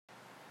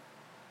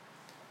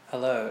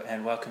Hello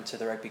and welcome to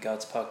the Rugby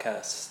Gods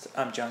podcast.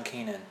 I'm John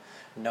Keenan.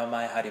 No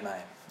mai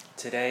harimai.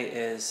 Today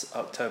is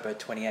October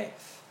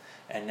 28th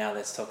and now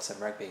let's talk some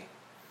rugby.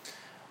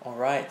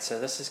 Alright, so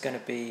this is going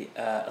to be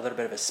a little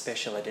bit of a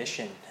special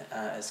edition.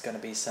 It's going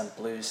to be some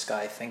blue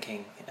sky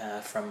thinking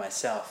from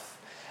myself.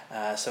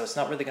 So it's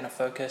not really going to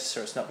focus,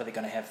 or it's not really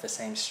going to have the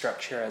same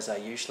structure as I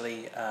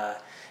usually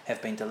have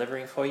been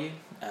delivering for you.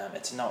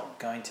 It's not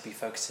going to be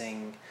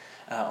focusing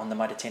on the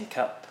Mitre 10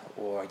 Cup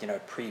or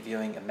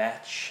previewing a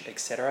match,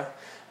 etc.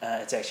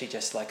 It's actually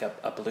just like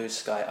a blue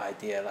sky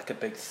idea, like a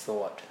big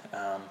thought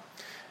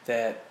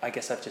that I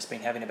guess I've just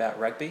been having about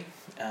rugby,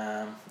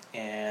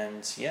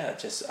 and yeah, I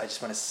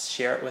just want to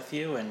share it with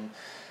you and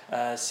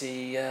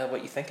see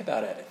what you think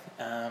about it.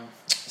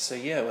 So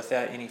yeah,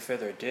 without any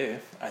further ado,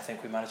 I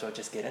think we might as well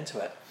just get into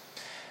it.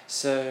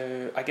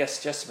 So I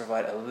guess just to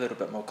provide a little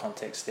bit more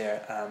context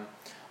there,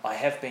 I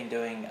have been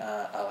doing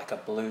like a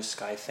blue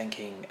sky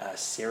thinking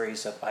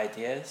series of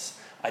ideas.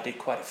 I did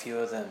quite a few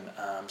of them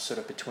sort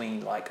of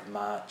between like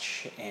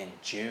March and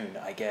June,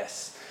 I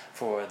guess,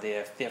 for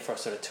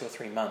sort of 2 or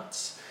 3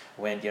 months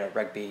when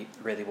rugby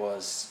really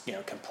was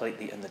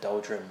completely in the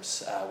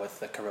doldrums with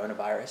the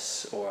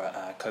coronavirus or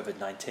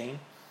COVID-19.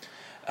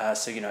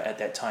 So at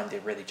that time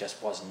there really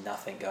just was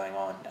nothing going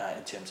on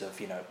in terms of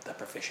the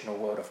professional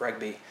world of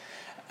rugby.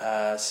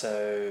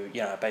 So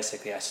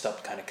basically I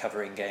stopped kind of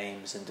covering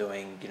games and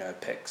doing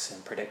picks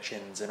and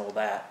predictions and all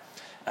that,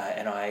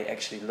 and I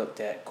actually looked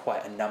at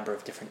quite a number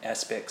of different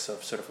aspects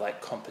of sort of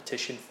like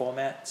competition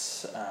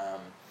formats,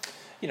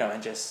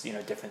 and just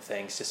different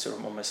things, just sort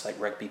of almost like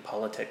rugby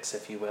politics,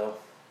 if you will.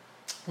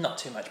 Not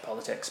too much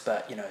politics,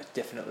 but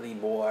definitely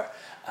more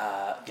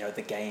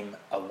the game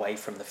away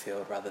from the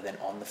field rather than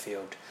on the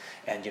field,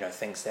 and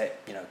things that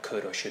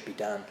could or should be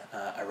done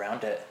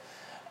around it.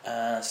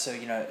 So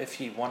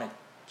if you want to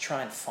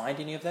try and find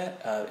any of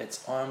that,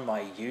 it's on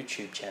my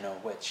YouTube channel,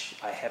 which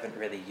I haven't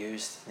really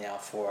used now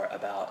for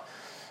about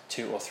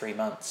 2 or 3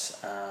 months.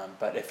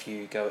 But if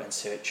you go and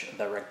search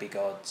the Rugby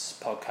Gods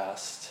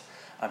podcast,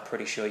 I'm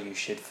pretty sure you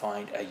should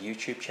find a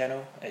YouTube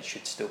channel. It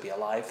should still be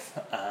alive.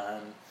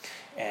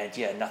 And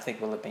yeah, nothing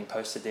will have been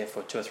posted there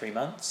for 2 or 3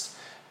 months,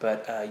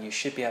 but you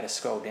should be able to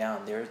scroll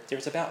down.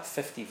 There's about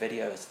 50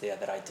 videos there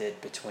that I did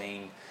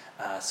between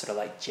sort of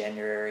like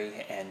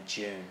January and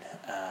June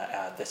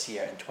this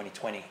year in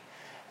 2020.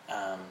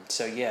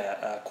 So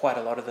yeah, quite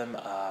a lot of them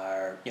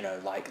are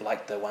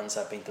like the ones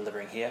I've been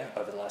delivering here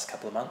over the last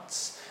couple of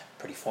months.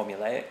 Pretty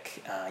formulaic.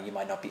 You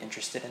might not be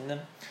interested in them,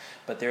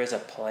 but there is a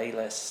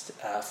playlist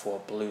for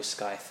blue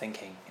sky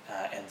thinking,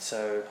 and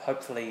so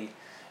hopefully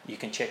you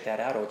can check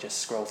that out, or just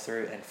scroll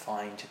through and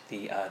find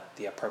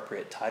the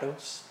appropriate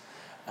titles,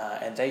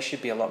 and they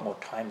should be a lot more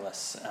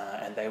timeless,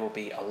 and they will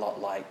be a lot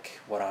like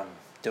what I'm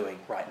doing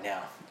right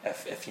now,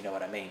 if you know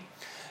what I mean.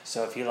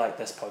 So if you like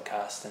this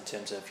podcast in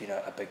terms of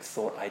a big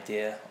thought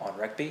idea on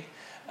rugby,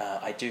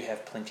 I do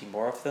have plenty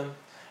more of them,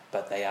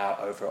 but they are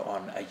over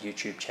on a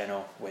YouTube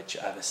channel which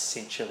I've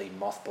essentially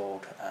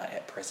mothballed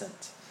at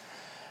present.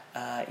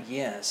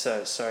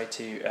 So sorry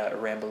to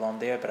ramble on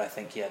there, but I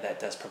think that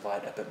does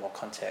provide a bit more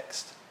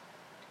context.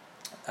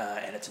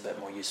 And it's a bit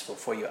more useful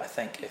for you, I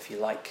think, if you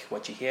like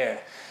what you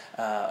hear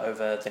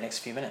over the next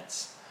few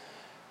minutes.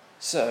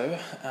 So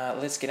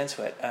let's get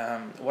into it.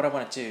 What I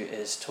want to do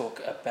is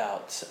talk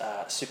about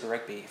Super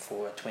Rugby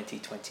for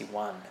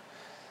 2021.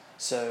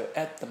 So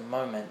at the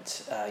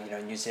moment,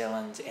 New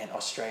Zealand and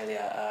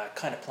Australia are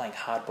kind of playing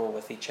hardball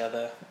with each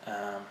other.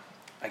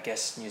 I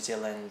guess New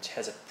Zealand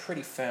has a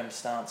pretty firm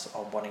stance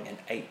on wanting an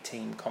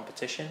 8-team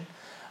competition.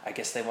 I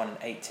guess they want an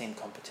 8-team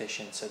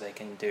competition so they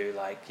can do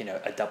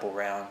a double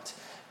round,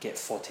 get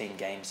 14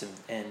 games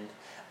in,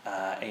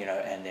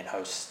 and then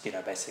host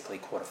basically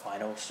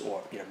quarterfinals,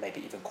 or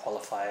maybe even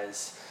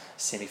qualifiers,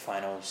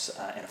 semi-finals,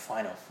 and a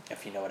final,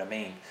 if you know what I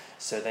mean.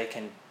 So they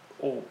can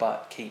all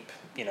but keep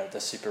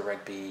the Super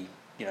Rugby,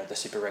 the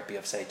Super Rugby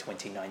of say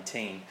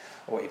 2019,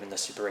 or even the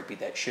Super Rugby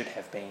that should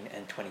have been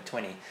in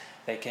 2020.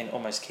 They can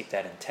almost keep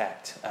that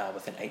intact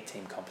with an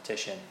 8-team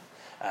competition.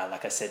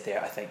 Like I said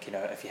there, I think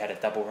if you had a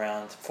double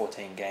round,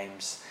 14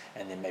 games,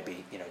 and then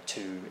maybe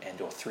 2 and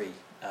or 3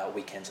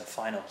 weekends of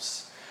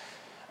finals.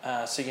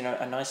 So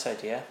a nice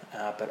idea,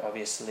 but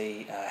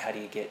obviously how do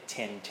you get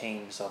 10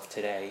 teams of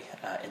today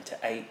into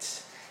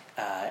 8?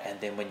 And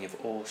then when you've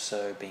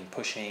also been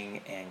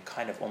pushing and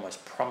kind of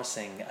almost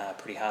promising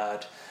pretty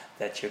hard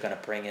that you're going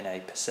to bring in a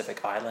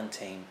Pacific Island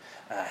team,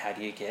 how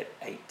do you get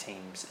 8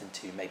 teams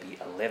into maybe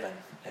 11,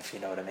 if you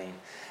know what I mean?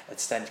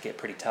 It's starting to get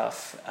pretty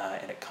tough,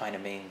 and it kind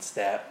of means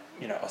that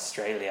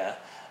Australia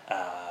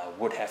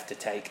would have to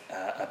take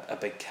a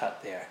big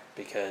cut there,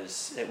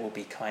 because it will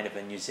be kind of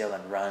a New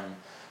Zealand run,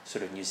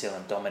 sort of New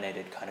Zealand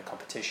dominated kind of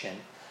competition,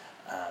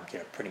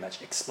 pretty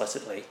much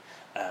explicitly,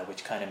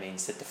 which kind of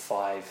means that the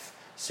 5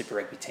 Super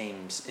Rugby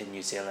teams in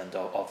New Zealand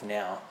of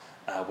now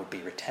would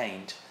be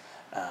retained.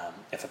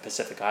 If a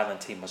Pacific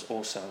Island team was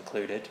also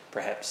included,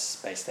 perhaps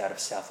based out of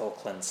South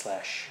Auckland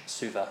 /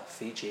 Suva,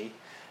 Fiji,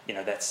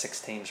 that's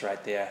 6 teams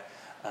right there,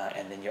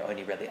 and then you're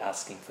only really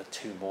asking for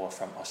 2 more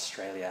from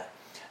Australia.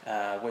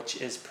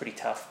 which is pretty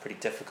tough, pretty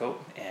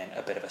difficult, and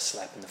a bit of a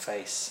slap in the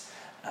face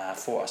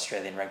for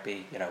Australian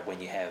rugby.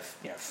 When you have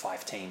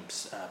 5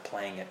 teams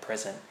playing at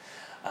present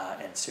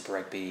in Super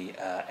Rugby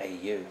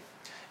AU,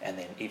 and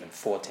then even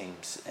 4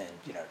 teams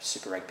in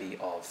Super Rugby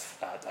of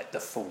like the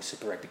full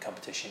Super Rugby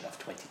competition of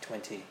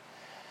 2020.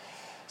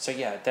 So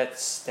yeah,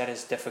 that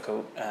is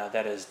difficult.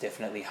 That is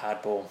definitely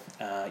hardball,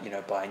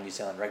 by New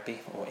Zealand Rugby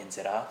or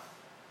NZR,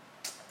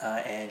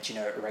 and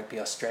Rugby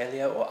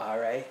Australia or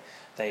RA.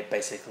 They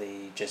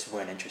basically just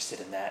weren't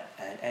interested in that,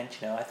 and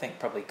I think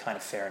probably kind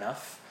of fair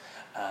enough.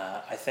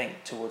 I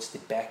think towards the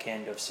back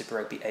end of Super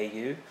Rugby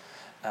AU,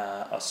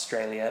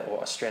 Australia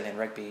or Australian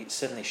Rugby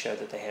certainly showed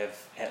that they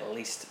have at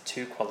least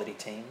 2 quality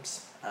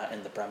teams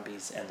in the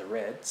Brumbies and the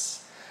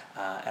Reds,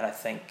 and I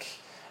think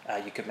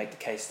you could make the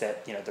case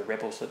that the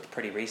Rebels looked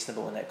pretty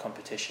reasonable in that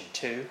competition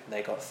too.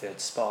 They got 3rd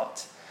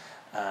spot,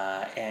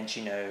 and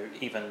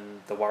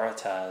even the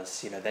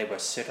Waratahs, they were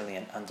certainly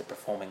an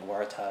underperforming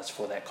Waratahs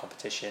for that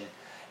competition,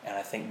 and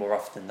I think more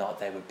often than not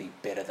they would be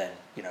better than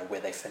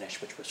where they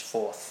finished, which was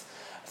 4th.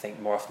 I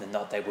think more often than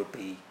not they would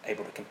be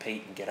able to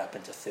compete and get up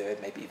into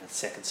 3rd, maybe even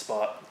 2nd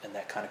spot in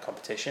that kind of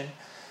competition.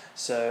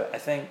 So I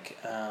think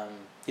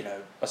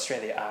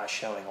Australia are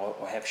showing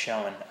or have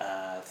shown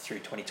through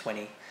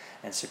 2020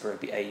 and Super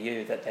Rugby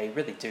AU that they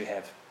really do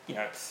have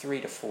 3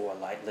 to 4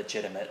 like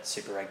legitimate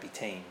Super Rugby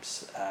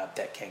teams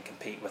that can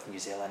compete with New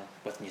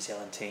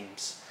Zealand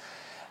teams,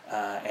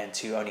 and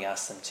to only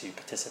ask them to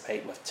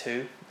participate with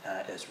 2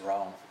 is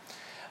wrong.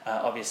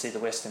 Obviously, the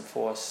Western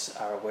Force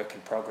are a work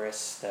in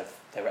progress.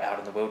 They were out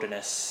in the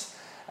wilderness,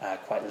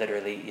 quite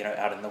literally,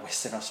 out in the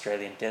Western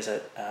Australian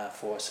desert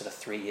for sort of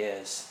 3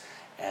 years,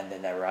 and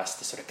then they were asked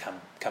to sort of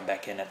come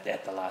back in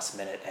at the last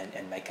minute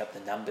and make up the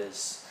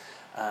numbers.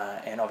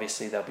 And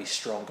obviously, they'll be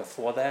stronger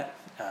for that,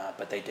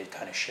 but they did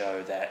kind of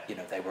show that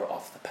they were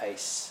off the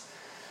pace.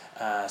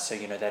 So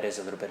that is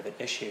a little bit of an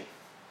issue.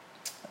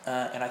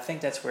 And I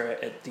think that's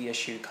where the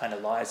issue kind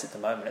of lies at the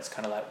moment. It's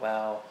kind of like,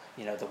 well,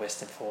 the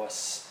Western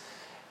Force,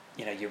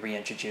 you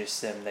reintroduce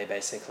them. They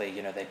basically,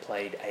 they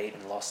played 8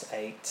 and lost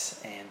 8,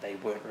 and they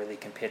weren't really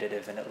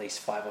competitive in at least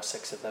 5 or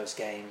 6 of those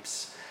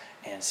games.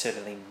 And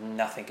certainly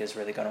nothing is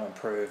really going to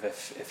improve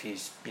if you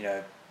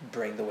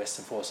bring the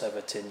Western Force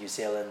over to New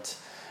Zealand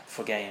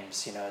for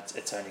games.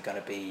 It's only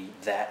going to be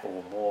that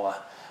or more.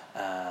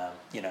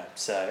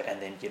 So,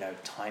 and then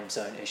time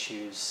zone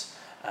issues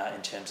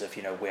in terms of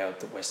where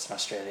the Western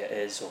Australia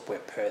is or where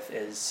Perth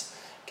is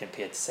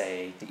compared to,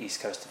 say, the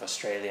east coast of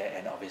Australia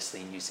and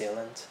obviously New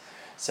Zealand.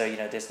 So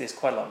there's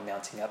quite a lot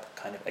mounting up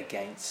kind of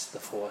against the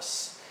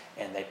Force,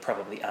 and they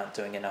probably aren't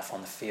doing enough on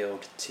the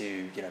field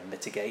to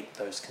mitigate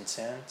those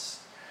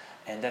concerns,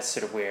 and that's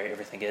sort of where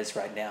everything is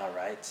right now,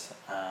 right?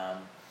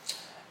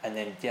 And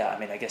then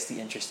I guess the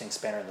interesting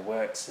spanner in the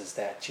works is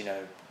that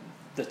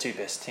the 2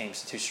 best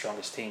teams, the 2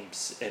 strongest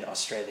teams in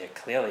Australia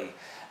clearly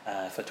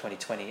for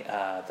 2020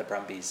 are the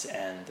Brumbies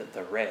and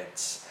the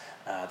Reds.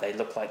 They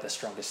look like the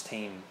strongest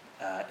team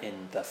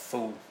in the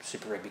full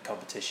Super Rugby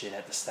competition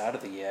at the start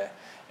of the year,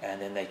 and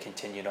then they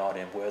continued on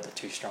and were the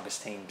 2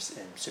 strongest teams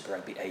in Super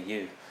Rugby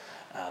AU,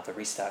 the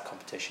restart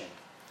competition.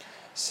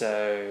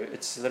 So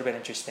it's a little bit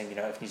interesting,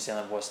 if New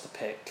Zealand was to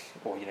pick,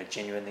 or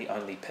genuinely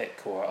only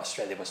pick, or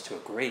Australia was to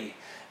agree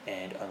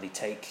and only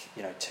take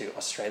 2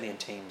 Australian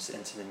teams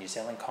into the New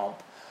Zealand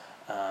comp,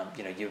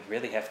 you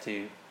really have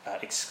to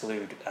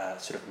exclude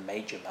sort of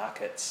major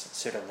markets.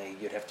 Certainly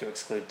you'd have to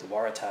exclude the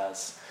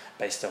Waratahs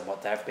based on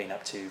what they've been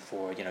up to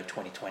for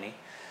 2020,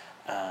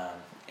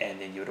 and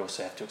then you would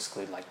also have to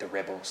exclude like the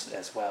Rebels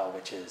as well,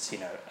 which is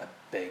a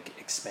big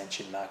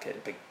expansion market, a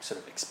big sort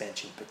of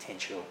expansion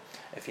potential,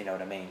 if you know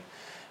what I mean,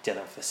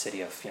 dealing with a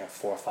city of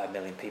 4 or 5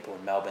 million people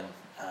in Melbourne,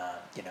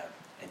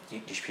 and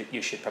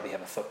you should probably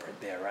have a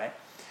footprint there, right?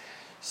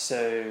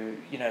 So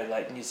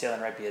like New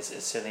Zealand Rugby is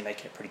certainly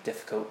making it pretty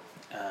difficult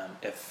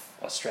if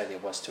Australia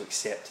was to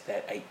accept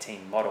that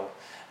 8-team model,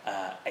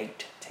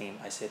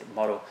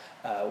 model,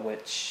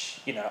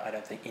 which I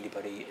don't think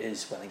anybody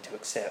is willing to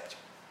accept.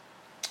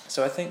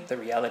 So I think the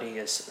reality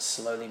is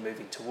slowly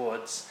moving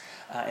towards,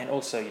 and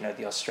also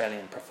the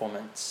Australian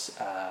performance,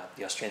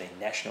 the Australian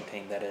national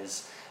team, that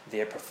is,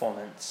 their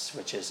performance,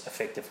 which is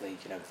effectively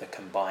the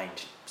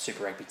combined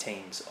Super Rugby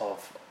teams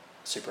of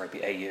Super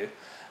Rugby AU,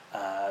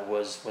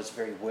 was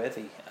very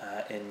worthy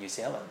in New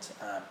Zealand.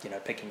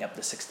 Picking up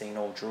the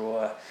 16-all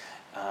draw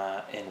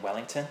in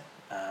Wellington,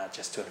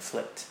 just to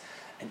inflict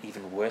an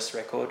even worse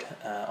record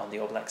on the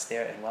All Blacks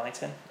there in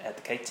Wellington at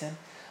the Cape Town,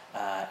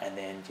 and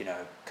then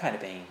kind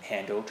of being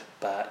handled,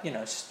 but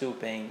still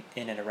being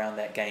in and around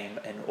that game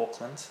in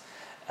Auckland.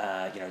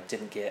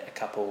 Didn't get a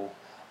couple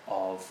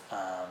of.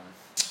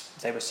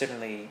 They were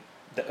certainly.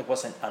 It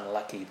wasn't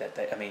unlucky that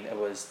it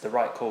was the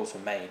right calls were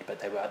made, but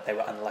they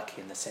were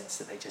unlucky in the sense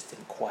that they just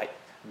didn't quite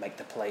make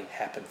the play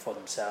happen for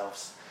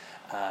themselves.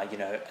 In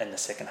the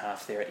second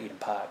half there at Eden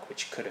Park,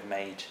 which could have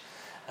made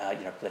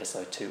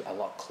Bledisloe 2 a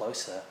lot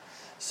closer.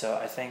 So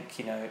I think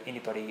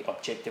anybody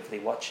objectively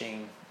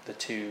watching the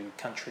 2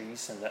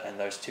 countries and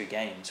those 2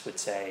 games would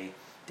say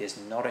there's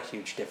not a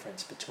huge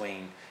difference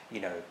between,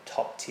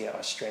 top tier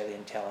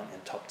Australian talent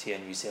and top tier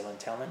New Zealand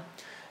talent.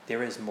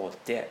 There is more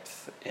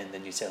depth in the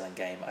New Zealand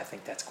game. I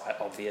think that's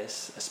quite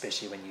obvious,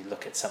 especially when you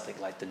look at something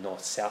like the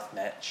North-South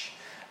match,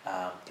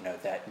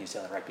 that New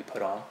Zealand Rugby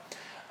put on.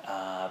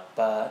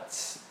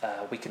 But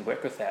we can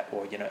work with that,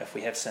 or if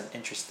we have some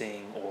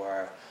interesting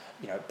or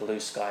blue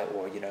sky,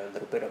 or a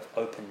little bit of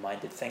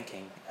open-minded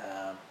thinking,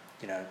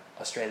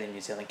 Australia and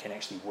New Zealand can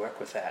actually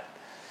work with that.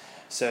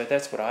 So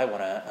that's what I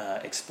want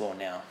to explore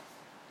now.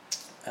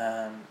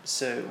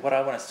 So what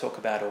I want to talk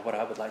about, or what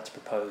I would like to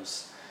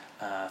propose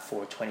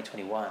for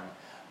 2021,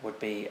 would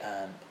be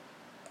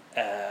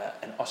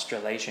an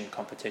Australasian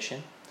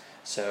competition.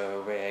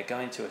 So we're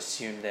going to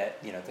assume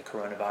that the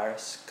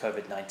coronavirus,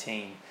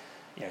 COVID-19,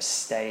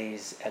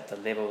 stays at the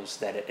levels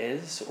that it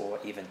is, or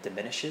even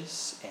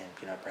diminishes,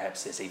 and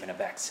perhaps there's even a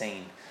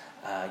vaccine,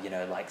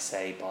 like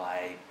say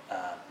by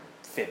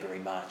February,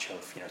 March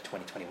of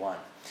 2021.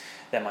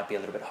 That might be a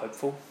little bit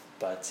hopeful,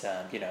 but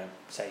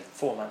say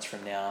 4 months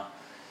from now,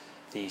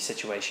 the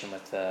situation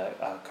with the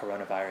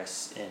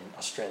coronavirus in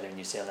Australia and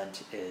New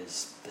Zealand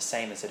is the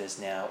same as it is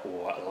now,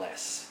 or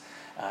less.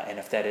 And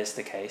if that is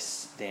the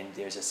case, then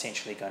there's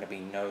essentially going to be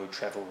no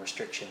travel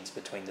restrictions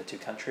between the two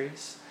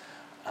countries.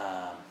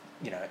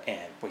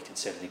 And we can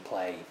certainly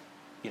play,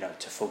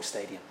 to full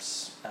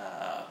stadiums,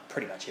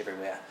 pretty much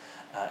everywhere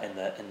in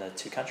the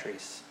two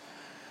countries.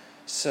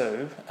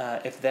 So,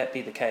 if that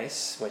be the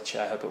case, which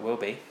I hope it will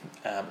be,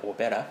 or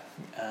better,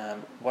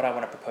 what I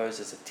want to propose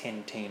is a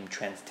 10-team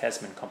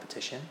Trans-Tasman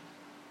competition,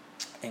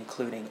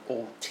 including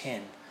all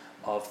 10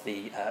 of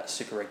the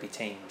Super Rugby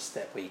teams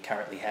that we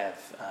currently have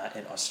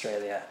in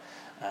Australia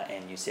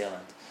and New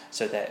Zealand.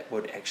 So that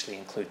would actually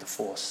include the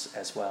Force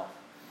as well.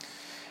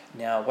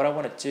 Now, what I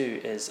want to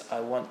do is I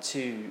want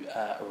to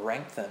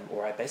rank them,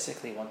 or I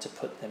basically want to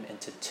put them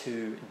into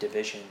two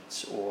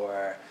divisions,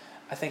 or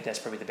I think that's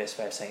probably the best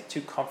way of saying it,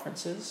 two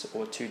conferences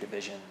or two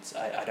divisions.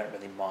 I don't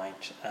really mind.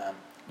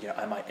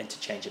 I might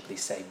interchangeably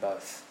say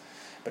both.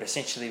 But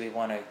essentially we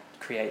want to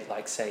create,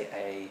 like, say,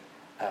 a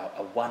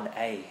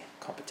 1A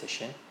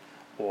competition,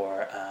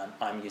 or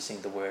I'm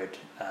using the word,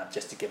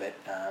 just to give it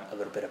a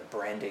little bit of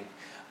branding,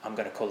 I'm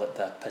going to call it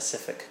the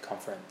Pacific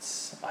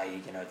Conference,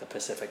 i.e., the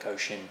Pacific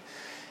Ocean,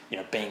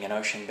 being an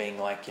ocean, being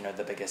like,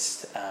 the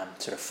biggest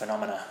sort of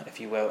phenomena,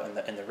 if you will,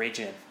 in the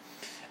region.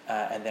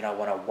 And then I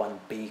want a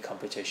 1B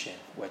competition,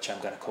 which I'm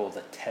going to call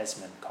the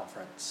Tasman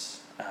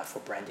Conference for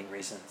branding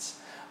reasons,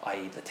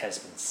 i.e. the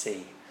Tasman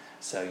Sea.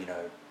 So,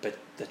 but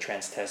the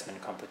Trans-Tasman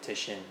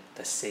competition,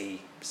 the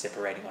sea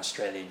separating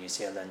Australia and New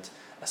Zealand,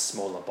 a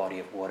smaller body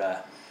of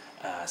water.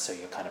 So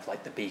you're kind of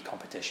like the B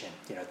competition,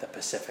 the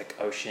Pacific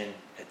Ocean,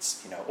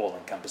 it's,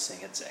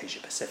 all-encompassing, it's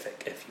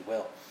Asia-Pacific, if you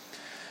will.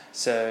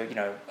 So,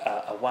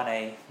 a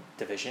 1A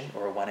division,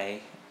 or a 1A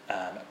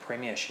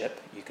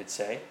premiership, you could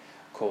say,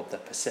 called the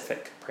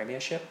Pacific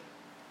Premiership,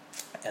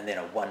 and then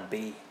a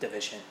 1B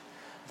division,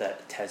 the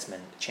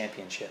Tasman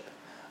Championship.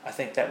 I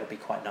think that would be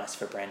quite nice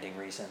for branding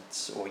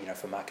reasons, or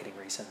for marketing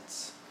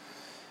reasons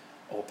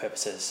or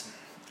purposes.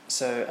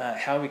 So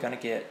how are we going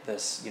to get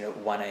this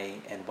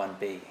 1A and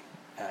 1B,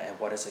 and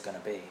what is it going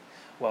to be?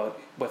 Well,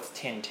 with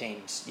 10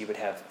 teams, you would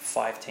have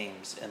 5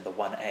 teams in the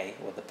 1A,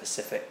 or the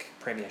Pacific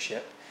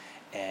Premiership,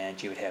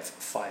 and you would have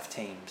 5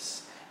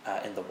 teams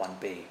in the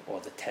 1B, or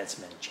the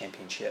Tasman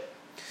Championship.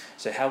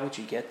 So how would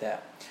you get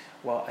that?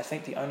 Well, I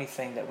think the only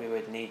thing that we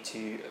would need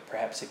to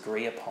perhaps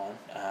agree upon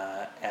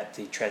at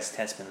the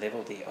Trans-Tasman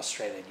level, the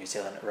Australia-New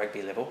Zealand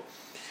rugby level,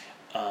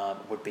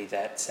 would be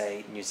that,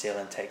 say, New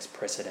Zealand takes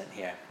precedent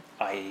here,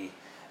 i.e.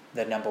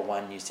 the number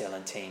 1 New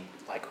Zealand team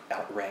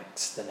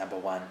outranks the number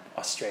 1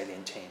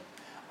 Australian team.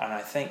 And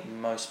I think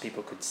most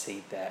people could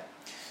see that.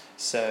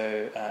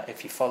 So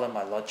if you follow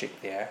my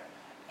logic there,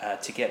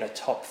 to get a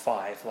top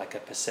 5, like a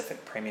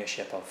Pacific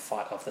Premiership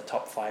of the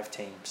top 5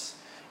 teams,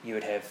 you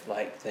would have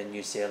like the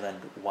New Zealand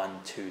 1,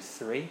 2,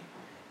 3,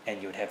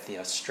 and you would have the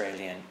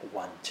Australian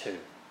 1, 2,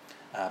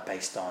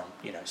 based on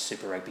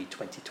Super Rugby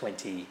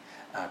 2020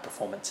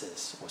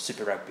 performances, or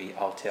Super Rugby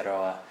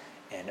Aotearoa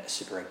and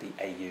Super Rugby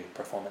AU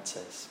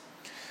performances.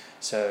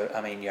 So I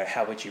mean,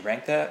 how would you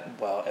rank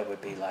that? Well, it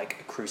would be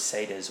like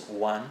Crusaders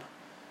 1,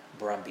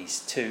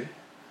 Brumbies 2,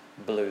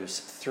 Blues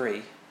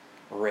 3,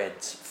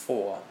 Reds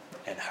 4,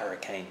 and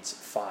Hurricanes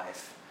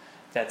 5.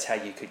 That's how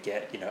you could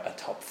get a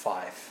top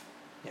 5.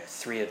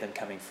 3 of them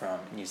coming from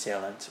New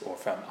Zealand, or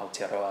from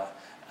Aotearoa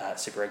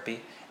Super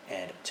Rugby,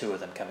 and 2 of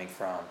them coming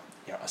from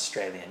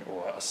Australian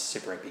or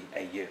Super Rugby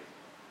AU.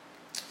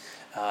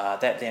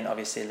 That then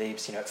obviously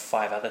leaves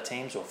 5 other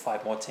teams, or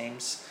 5 more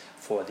teams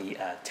for the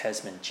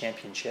Tasman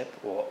Championship,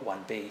 or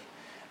 1B,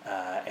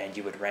 and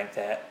you would rank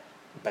that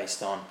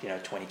based on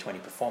 2020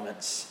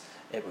 performance.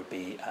 It would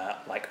be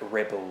like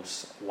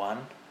Rebels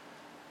 1,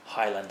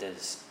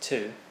 Highlanders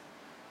 2,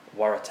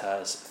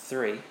 Waratahs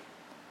 3,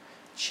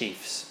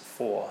 Chiefs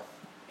 4,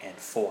 and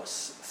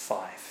Force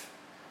 5.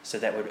 So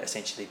that would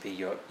essentially be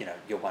your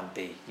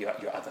 1B,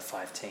 your other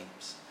 5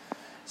 teams.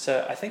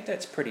 So I think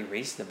that's pretty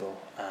reasonable.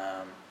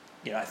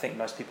 I think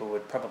most people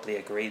would probably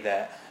agree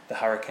that the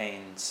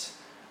Hurricanes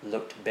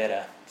looked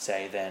better,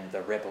 say, than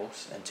the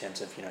Rebels in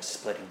terms of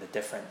splitting the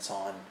difference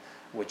on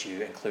would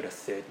you include a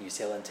third New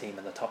Zealand team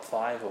in the top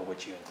 5 or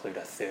would you include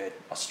a third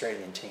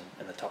Australian team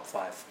in the top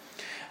 5?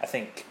 I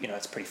think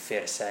it's pretty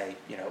fair to say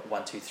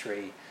 1, 2,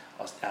 3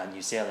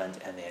 New Zealand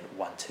and then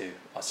 1, 2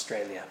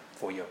 Australia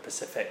for your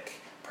Pacific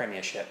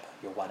Premiership,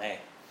 your 1A.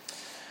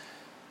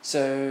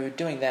 So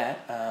doing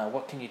that,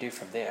 what can you do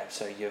from there?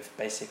 So you've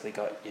basically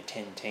got your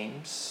 10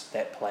 teams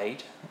that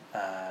played,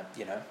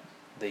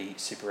 the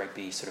Super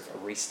Rugby sort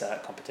of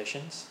restart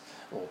competitions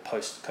or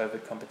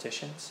post-COVID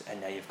competitions,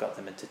 and now you've got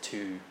them into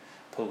 2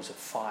 pools of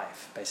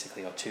 5,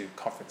 basically, or 2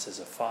 conferences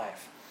of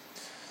 5.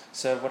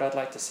 So what I'd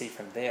like to see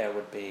from there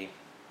would be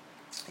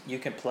you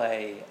can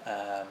play,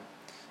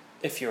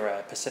 if you're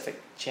a Pacific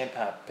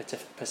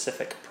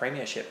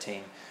Premiership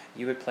team,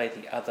 you would play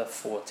the other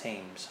 4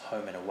 teams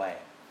home and away.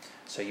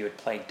 So you would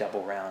play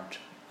double round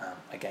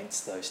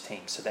against those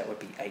teams. So that would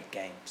be 8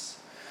 games.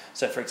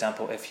 So for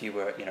example, if you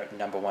were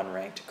number 1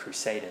 ranked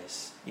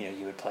Crusaders,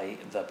 you would play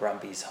the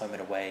Brumbies home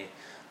and away,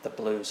 the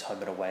Blues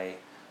home and away,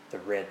 the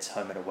Reds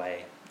home and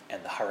away,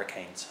 and the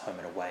Hurricanes home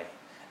and away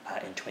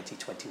in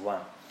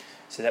 2021.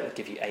 So that would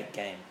give you 8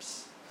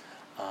 games.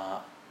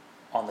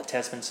 On the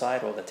Tasman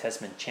side, or the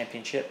Tasman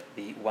Championship,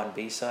 the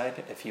 1B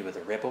side, if you were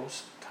the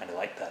Rebels, kind of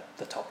like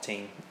the top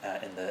team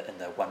in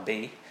the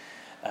 1B,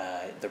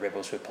 the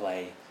Rebels would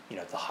play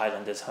the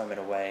Highlanders home and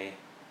away,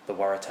 the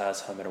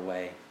Waratahs home and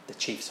away, the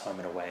Chiefs home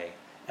and away,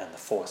 and the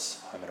Force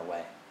home and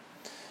away.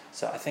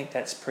 So I think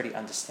that's pretty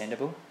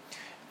understandable.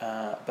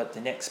 But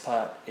the next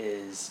part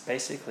is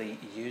basically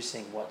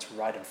using what's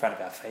right in front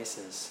of our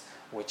faces,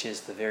 which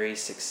is the very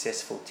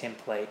successful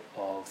template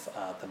of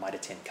the Mitre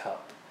 10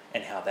 Cup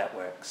and how that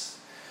works.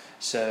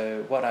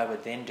 So what I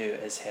would then do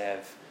is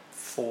have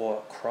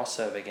 4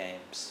 crossover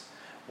games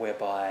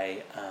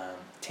whereby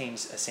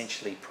teams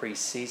essentially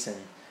pre-season,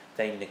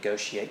 they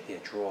negotiate their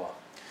draw.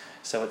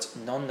 So it's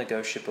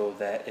non-negotiable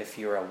that if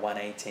you're a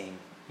 1A team,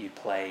 you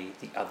play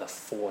the other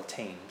 4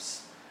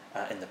 teams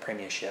in the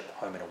Premiership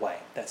home and away.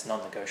 That's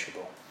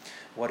non-negotiable.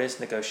 What is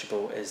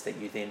negotiable is that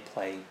you then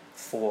play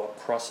 4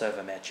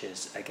 crossover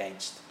matches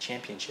against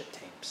championship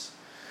teams.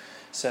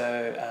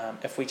 So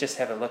if we just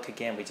have a look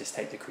again, we just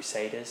take the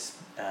Crusaders,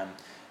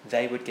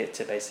 they would get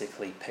to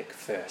basically pick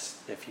first,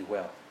 if you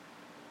will.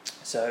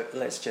 So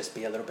let's just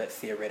be a little bit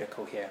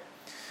theoretical here.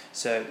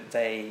 So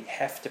they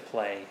have to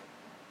play,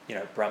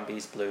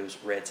 Brumbies, Blues,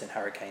 Reds and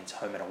Hurricanes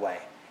home and away,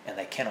 and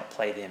they cannot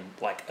play them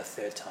like a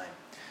third time.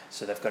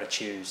 So they've got to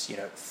choose,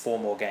 4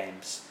 more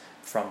games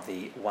from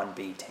the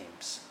 1B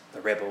teams, the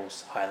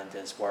Rebels,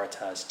 Highlanders,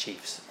 Waratahs,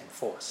 Chiefs and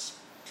Force.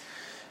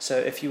 So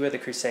if you were the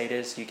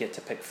Crusaders, you get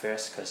to pick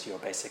first because you're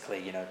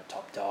basically,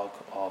 top dog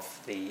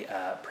of the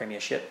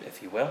Premiership,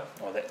 if you will,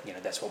 or that,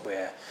 that's what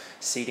we're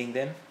seeding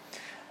them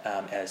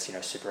as,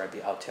 Super Rugby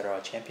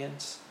Aotearoa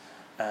champions.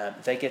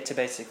 They get to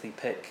basically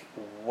pick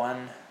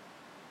 1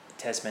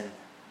 Tasman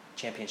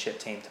Championship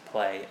team to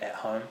play at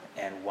home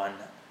and 1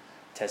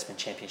 Tasman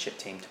Championship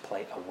team to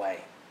play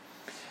away.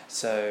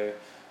 So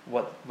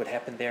what would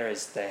happen there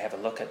is they have a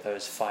look at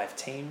those 5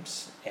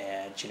 teams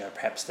and,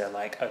 perhaps they're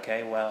like,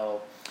 okay,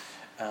 well,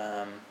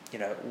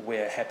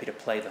 we're happy to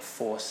play the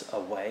Force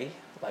away.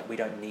 Like, we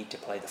don't need to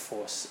play the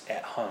Force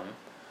at home.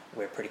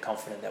 We're pretty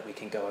confident that we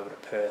can go over to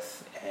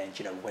Perth and,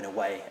 win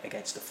away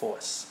against the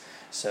Force.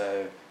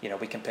 So,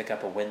 we can pick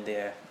up a win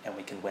there and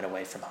we can win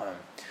away from home.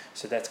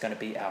 So that's going to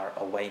be our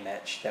away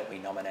match that we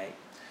nominate.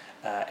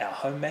 Our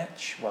home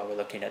match, well, we're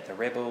looking at the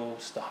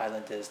Rebels, the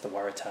Highlanders, the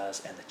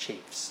Waratahs and the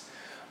Chiefs.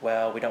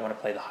 Well, we don't want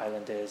to play the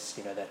Highlanders,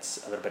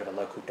 that's a little bit of a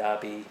local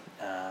derby,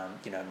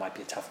 it might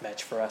be a tough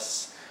match for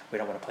us. We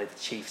don't want to play the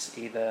Chiefs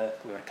either.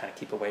 We want to kind of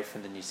keep away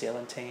from the New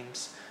Zealand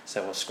teams,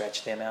 so we'll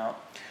scratch them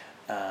out.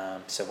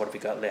 So what have we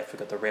got left? We've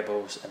got the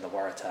Rebels and the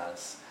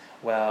Waratahs.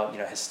 Well,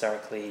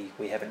 historically,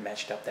 we haven't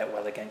matched up that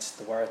well against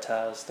the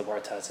Waratahs. The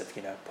Waratahs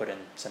have, put in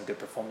some good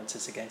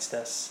performances against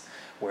us,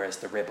 whereas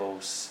the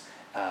Rebels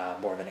are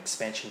more of an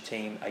expansion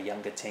team, a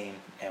younger team,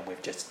 and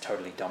we've just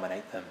totally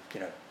dominated them,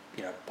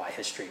 by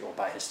history or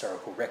by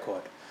historical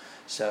record.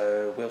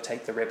 So we'll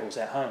take the Rebels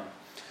at home.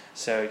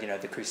 So,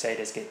 the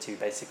Crusaders get to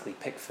basically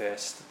pick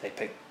first. They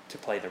pick to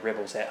play the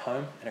Rebels at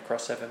home in a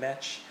crossover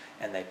match,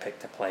 and they pick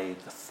to play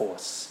the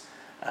Force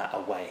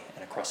away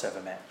in a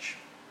crossover match.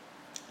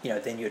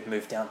 Then you'd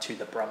move down to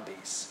the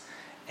Brumbies,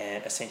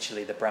 and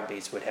essentially the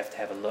Brumbies would have to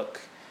have a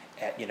look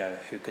at,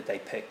 who could they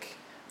pick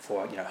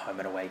for, home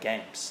and away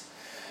games.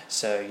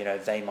 So,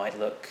 they might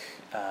look,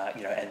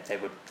 and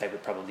they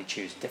would probably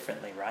choose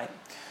differently, right?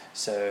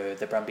 So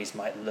the Brumbies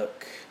might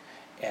look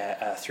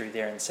through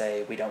there and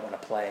say, we don't want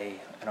to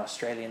play an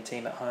Australian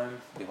team at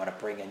home. We want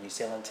to bring a New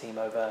Zealand team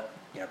over,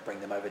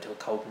 bring them over to a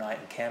cold night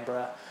in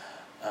Canberra.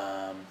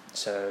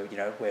 So,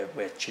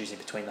 we're choosing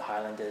between the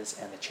Highlanders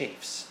and the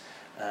Chiefs.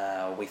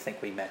 We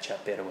think we match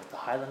up better with the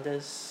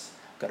Highlanders,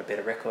 got a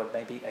better record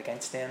maybe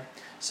against them,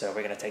 so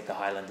we're going to take the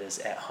Highlanders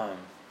at home.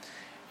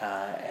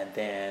 And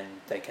then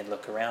they can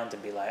look around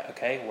and be like,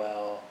 okay,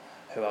 well,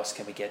 who else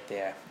can we get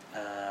there?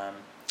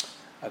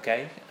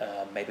 Okay,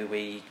 maybe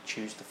we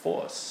choose the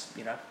Force,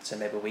 so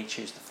maybe we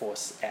choose the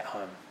Force at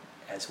home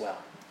as well.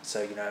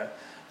 So,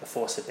 the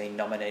Force have been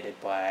nominated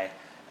by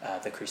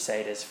the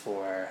Crusaders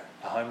for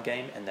a home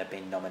game, and they've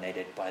been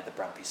nominated by the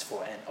Brumbies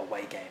for an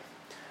away game,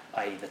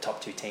 i.e. the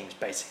top two teams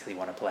basically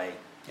want to play,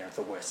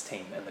 the worst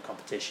team in the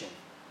competition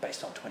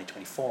based on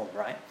 2020 form,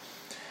 right?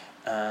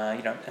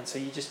 And so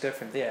you just go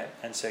from there,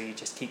 and so you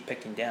just keep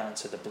picking down.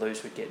 So the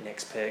Blues would get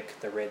next pick,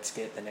 the Reds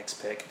get the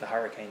next pick, the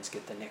Hurricanes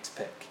get the next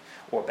pick,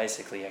 or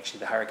basically actually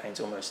the Hurricanes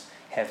almost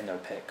have no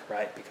pick,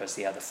 right, because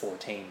the other four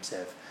teams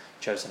have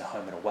chosen a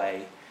home and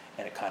away,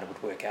 and it kind of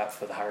would work out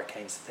for the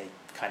Hurricanes that they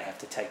kind of have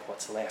to take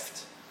what's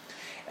left.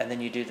 And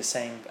then you do the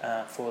same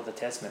for the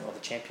Tasman or the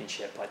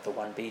Championship, like the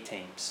 1B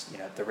teams.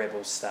 The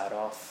Rebels start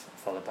off,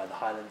 followed by the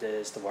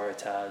Highlanders, the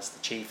Waratahs, the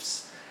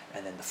Chiefs,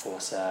 and then the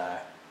Force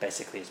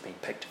basically has been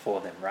picked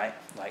for them, right?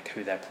 Like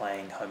who they're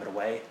playing home and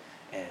away,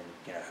 and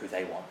who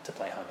they want to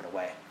play home and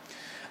away.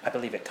 I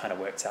believe it kind of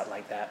works out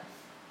like that.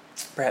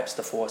 Perhaps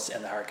the Force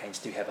and the Hurricanes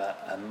do have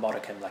a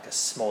modicum, like a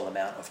small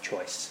amount of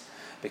choice,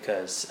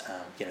 because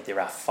there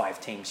are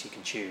 5 teams you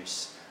can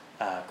choose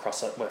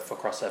for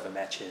crossover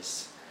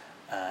matches,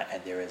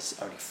 and there is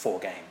only 4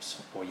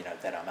 games, or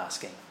that I'm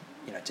asking,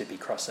 to be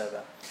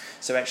crossover.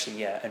 So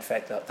actually, in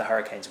fact, the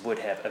Hurricanes would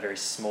have a very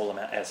small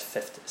amount as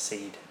 5th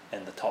seed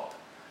in the top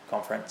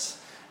conference.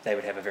 They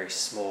would have a very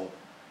small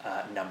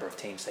number of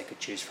teams they could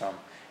choose from,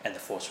 and the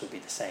Force would be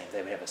the same.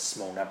 They would have a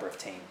small number of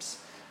teams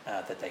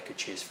that they could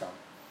choose from.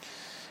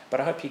 But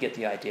I hope you get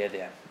the idea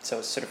there. So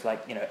it's sort of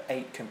like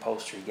 8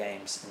 compulsory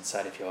games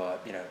inside of your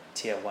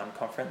tier 1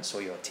 conference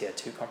or your tier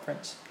 2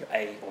 conference, your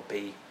A or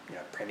B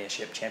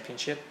Premiership,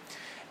 Championship,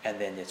 and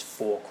then there's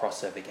 4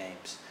 crossover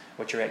games,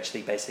 which are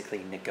actually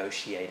basically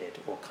negotiated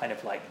or kind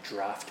of like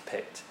draft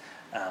picked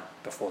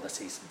before the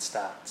season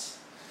starts.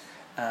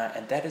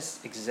 And that is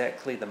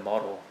exactly the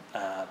model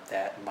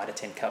that Mitre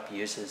 10 Cup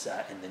uses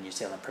in the New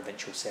Zealand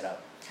provincial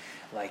setup.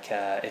 Like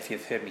if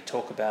you've heard me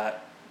talk about,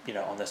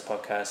 on this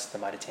podcast, the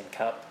Mitre 10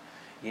 Cup,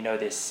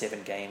 there's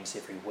 7 games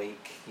every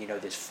week,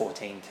 there's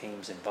 14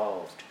 teams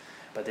involved,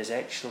 but there's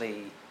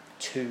actually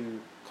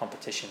 2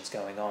 competitions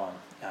going on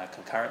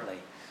concurrently.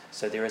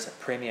 So there is a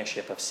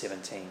Premiership of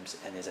 7 teams,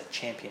 and there's a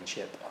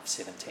Championship of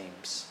 7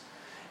 teams.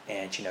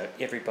 And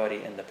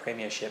everybody in the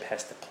Premiership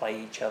has to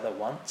play each other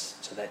once,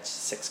 so that's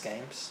 6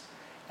 games,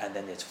 and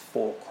then there's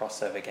 4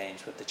 crossover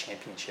games with the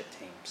Championship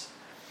teams.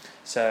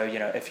 So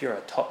if you're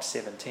a top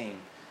 7 team,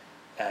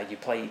 you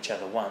play each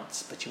other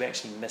once, but you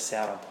actually miss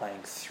out on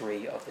playing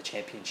 3 of the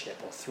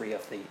Championship or 3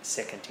 of the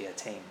second tier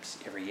teams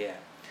every year,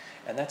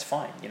 and that's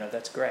fine.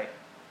 That's great.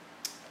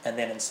 And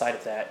then inside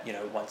of that,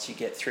 once you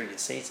get through your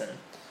season,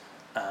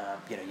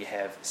 you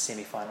have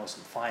semi-finals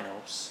and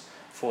finals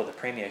for the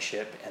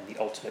Premiership and the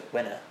ultimate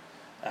winner,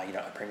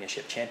 a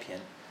Premiership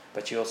champion,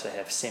 but you also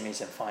have semis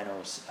and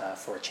finals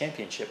for a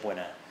Championship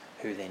winner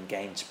who then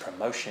gains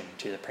promotion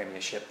to the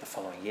Premiership the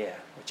following year,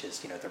 which is,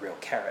 the real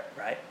carrot,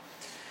 right?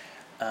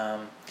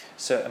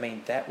 So,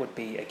 that would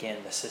be,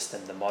 again, the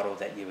system, the model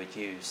that you would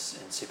use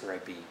in Super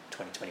Rugby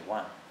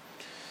 2021.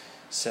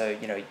 So,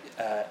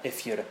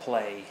 if you're to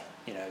play,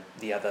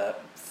 the other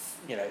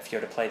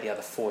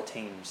 4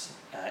 teams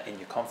in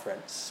your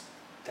conference,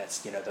 that's,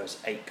 those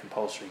 8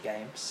 compulsory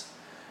games,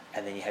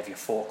 and then you have your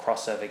 4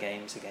 crossover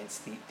games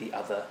against the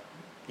other,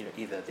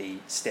 either the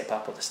step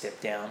up or the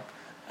step down,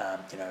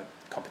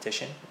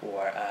 competition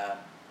or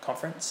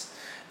conference.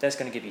 That's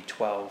going to give you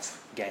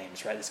 12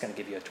 games, right? That's going to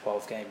give you a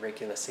 12-game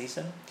regular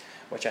season,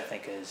 which I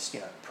think is,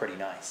 pretty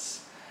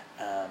nice.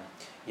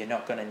 You're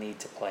not going to need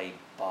to play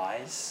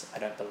buys, I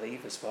don't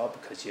believe, as well,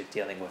 because you're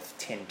dealing with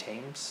 10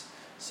 teams.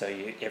 So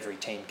every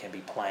team can be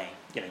playing.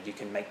 You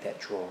can make that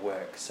draw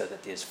work so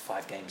that there's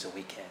 5 games a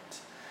weekend,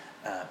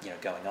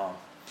 going on.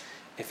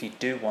 If you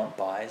do want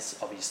buys,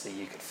 obviously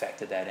you could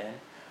factor that in,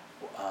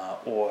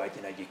 or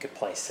you could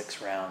play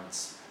 6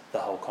 rounds. The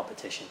whole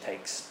competition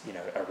takes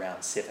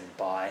around 7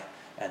 bye,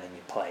 and then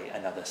you play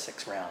another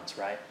 6 rounds,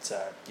 right?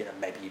 So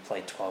maybe you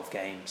play 12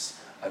 games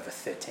over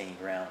 13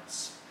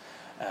 rounds.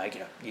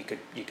 You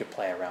could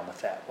play around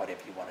with that,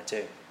 whatever you want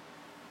to do.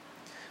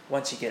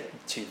 Once you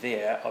get to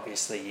there,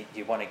 obviously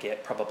you want to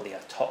get probably a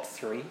top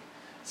 3,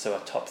 so a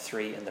top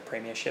 3 in the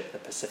Premiership, the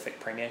Pacific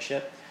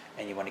Premiership,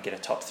 and you want to get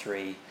a top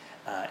 3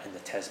 in the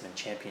Tasman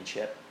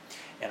Championship.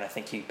 And I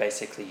think you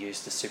basically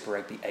use the Super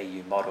Rugby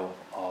AU model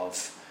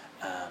of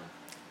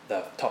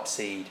the top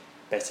seed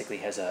basically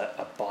has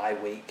a bye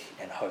week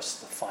and hosts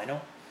the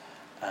final,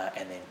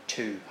 and then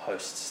 2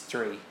 hosts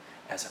 3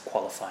 as a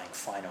qualifying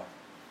final.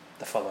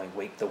 The following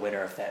week, the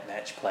winner of that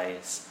match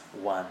plays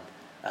 1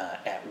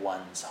 at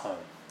 1's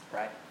home,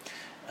 right?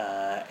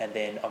 And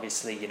then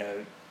obviously,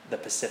 the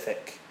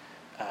Pacific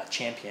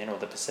champion or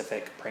the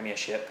Pacific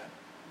Premiership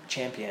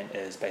champion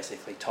is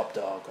basically top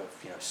dog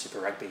of Super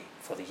Rugby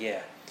for the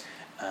year.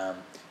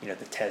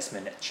 The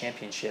Tasman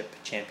Championship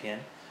champion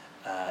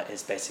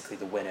is basically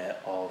the winner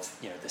of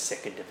the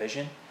second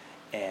division,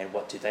 and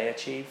what do they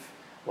achieve?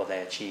 Well,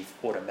 they achieve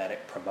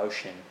automatic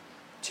promotion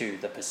to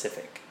the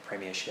Pacific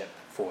Premiership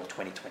for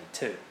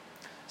 2022.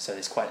 So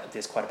there's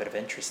quite a bit of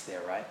interest there,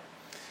 right?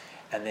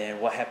 And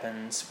then what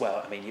happens?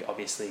 Well, I mean,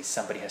 obviously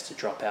somebody has to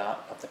drop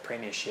out of the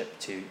premiership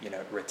to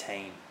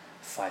retain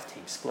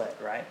 5-team split,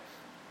 right?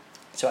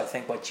 So I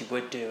think what you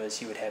would do is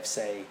you would have,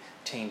 say,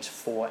 teams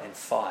 4 and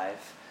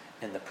 5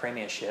 in the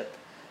premiership.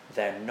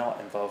 They're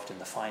not involved in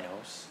the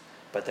finals,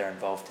 but they're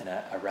involved in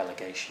a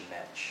relegation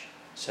match.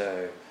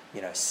 So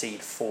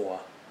seed 4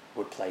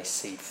 would play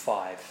seed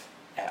 5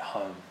 at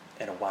home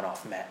in a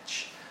one-off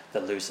match. The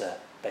loser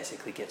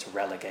basically gets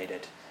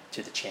relegated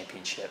to the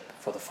championship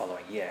for the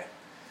following year,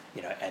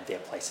 and their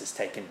place is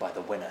taken by the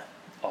winner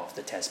of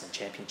the Tasman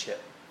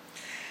Championship.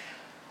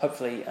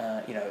 Hopefully,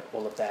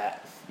 all of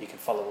that, you can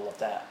follow all of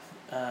that.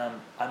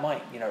 I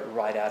might,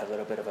 write out a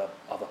little bit of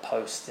a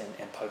post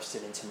and post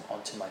it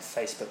onto my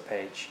Facebook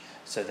page,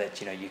 so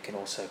that you can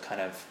also kind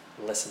of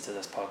listen to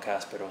this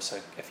podcast. But also,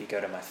 if you go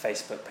to my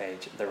Facebook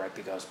page, the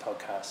Rugby Girls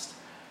Podcast,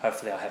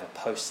 hopefully I'll have a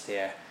post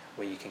there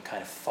where you can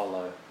kind of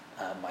follow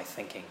my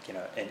thinking,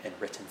 in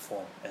written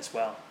form as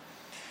well.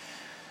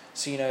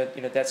 So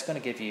that's going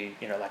to give you,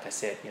 like I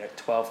said,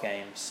 12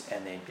 games,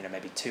 and then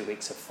maybe 2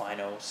 weeks of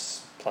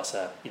finals, plus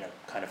a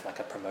kind of like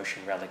a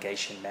promotion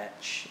relegation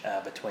match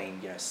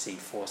between seed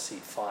 4,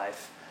 seed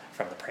 5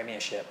 from the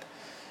premiership.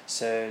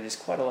 So there's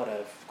quite a lot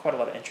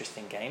of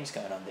interesting games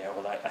going on there.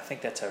 Well, I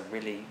think that's a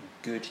really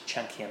good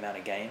chunky amount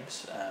of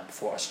games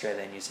for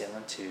Australia and New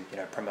Zealand to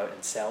promote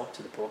and sell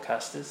to the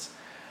broadcasters.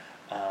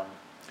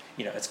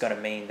 It's going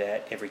to mean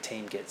that every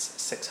team gets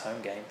 6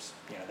 home games.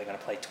 They're going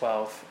to play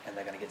 12, and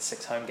they're going to get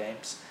 6 home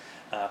games,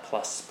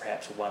 plus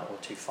perhaps 1 or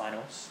 2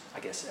 finals. I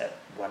guess at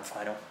 1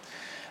 final,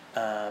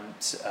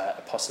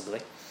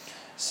 possibly.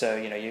 So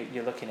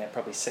you're looking at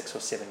probably 6 or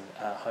 7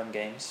 home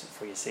games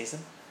for your season,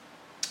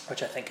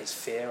 which I think is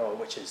fair, or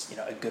which is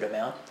a good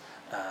amount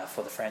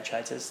for the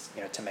franchises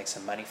to make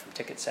some money from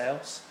ticket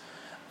sales.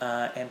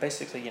 And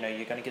basically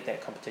you're going to get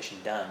that competition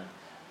done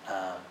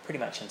pretty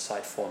much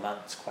inside 4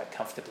 months quite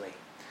comfortably.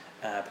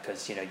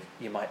 Because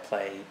you might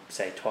play,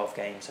 say, 12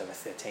 games over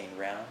 13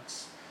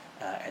 rounds,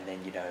 and then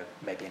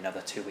maybe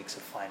another 2 weeks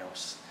of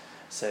finals.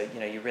 So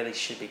you really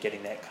should be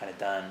getting that kind of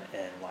done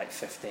in like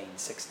 15,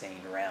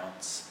 16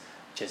 rounds,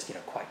 which is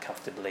quite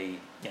comfortably.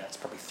 It's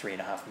probably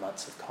 3.5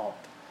 months of comp.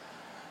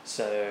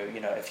 So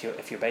if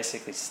you're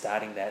basically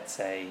starting that,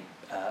 say,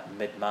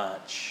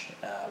 mid-March,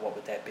 what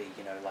would that be?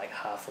 Like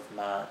half of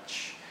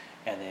March,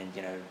 and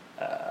then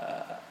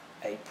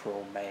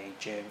April, May,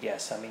 June.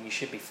 Yes, I mean, you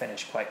should be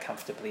finished quite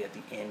comfortably at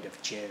the end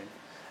of June.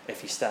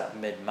 If you start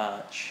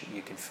mid-March,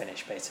 you can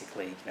finish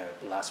basically,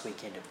 last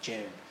weekend of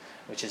June,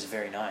 which is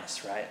very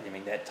nice, right? I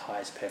mean, that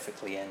ties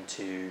perfectly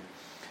into,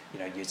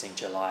 using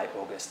July,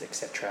 August,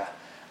 etc.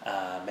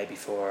 Maybe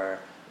for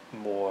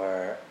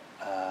more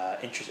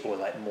interest, or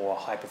like more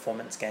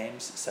high-performance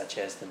games, such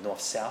as the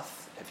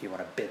North-South. If you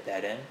want to bid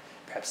that in,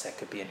 perhaps that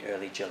could be an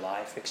early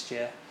July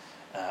fixture.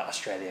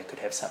 Australia could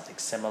have something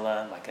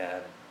similar, like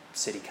a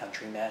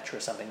city-country match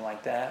or something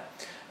like that,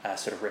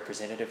 sort of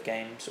representative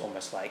games,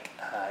 almost like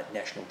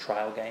national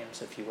trial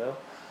games, if you will.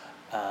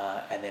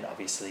 And then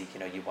obviously,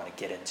 you want to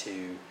get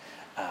into,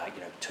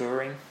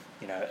 touring,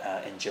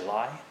 in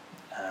July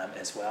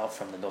as well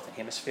from the Northern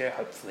Hemisphere.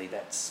 Hopefully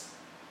that's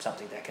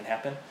something that can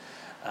happen.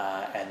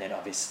 And then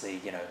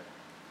obviously,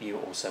 you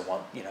also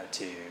want,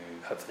 to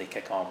hopefully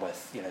kick on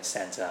with,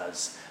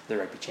 Sansa's, the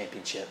Rugby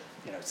Championship,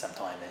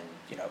 sometime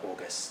in,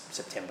 August,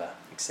 September,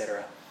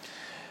 etc.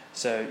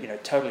 So,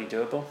 totally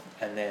doable.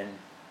 And then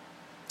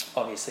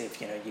obviously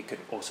if, you could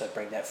also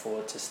bring that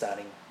forward to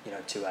starting,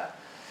 to a,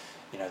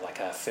 like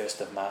a 1st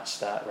of March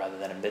start rather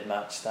than a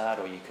mid-March start,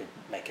 or you could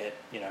make it,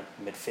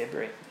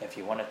 mid-February if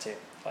you wanted to.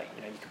 Like,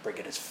 you could bring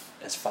it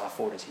as far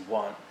forward as you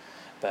want.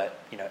 But,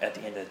 at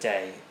the end of the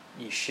day,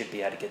 you should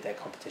be able to get that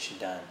competition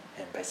done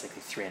in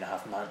basically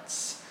 3.5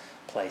 months,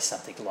 play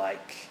something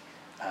like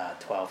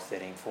 12,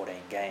 13, 14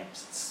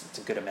 games. It's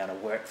a good amount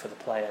of work for the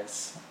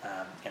players,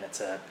 and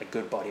it's a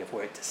good body of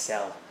work to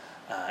sell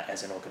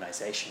as an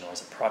organisation or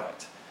as a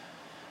product.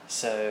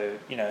 So,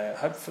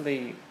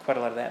 hopefully quite a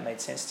lot of that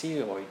made sense to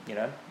you, or,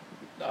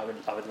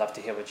 I would love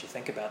to hear what you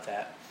think about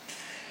that.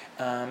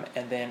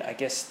 And then I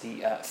guess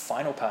the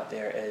final part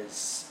there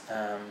is,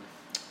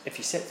 if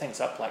you set things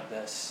up like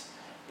this,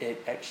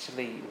 it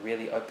actually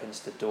really opens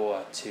the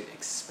door to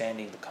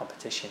expanding the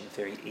competition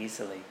very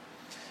easily.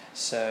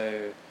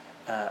 So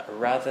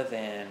rather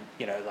than,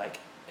 like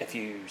if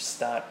you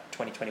start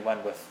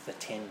 2021 with the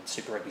 10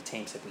 Super Rugby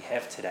teams that we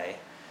have today,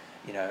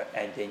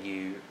 and then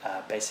you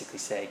basically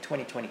say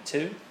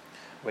 2022,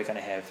 we're going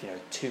to have,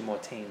 2 more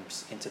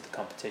teams into the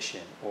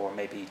competition, or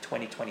maybe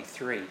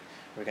 2023,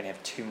 we're going to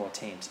have 2 more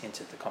teams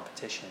into the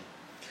competition.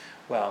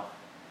 Well,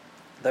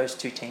 those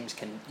 2 teams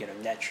can,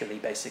 naturally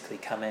basically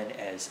come in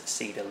as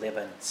seed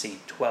 11, seed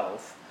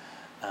 12.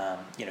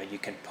 You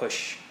can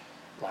push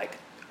like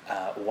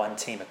one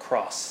team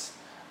across,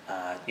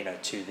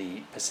 to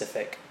the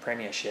Pacific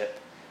Premiership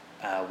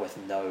with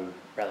no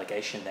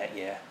relegation that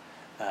year.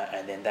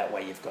 And then that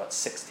way you've got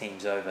 6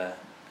 teams over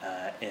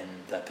in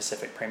the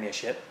Pacific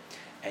Premiership,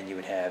 and you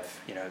would have,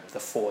 you'd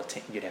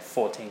have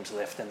 4 teams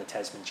left in the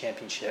Tasman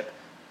Championship,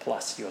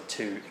 plus your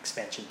 2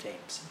 expansion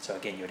teams. So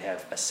again, you'd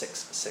have a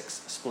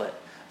 6-6 split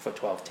for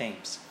 12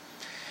 teams.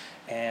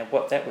 And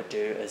what that would do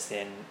is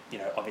then,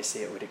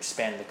 obviously it would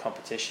expand the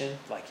competition.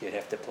 Like you'd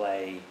have to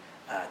play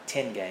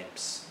 10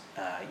 games,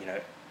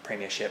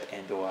 Premiership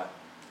and or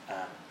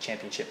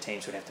Championship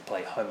teams would have to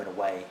play home and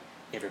away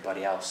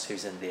everybody else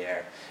who's in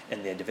their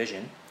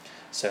division.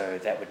 So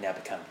that would now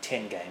become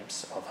 10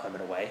 games of home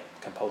and away,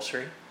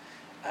 compulsory.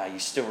 You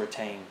still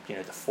retain,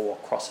 the 4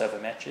 crossover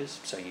matches.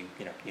 So you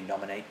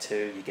nominate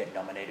 2, you get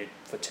nominated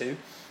for 2.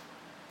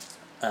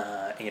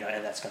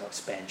 And that's going to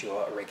expand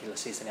your regular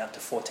season out to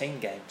 14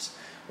 games,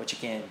 which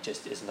again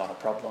just is not a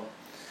problem.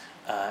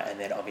 And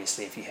then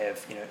obviously if you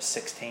have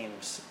 6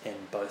 teams in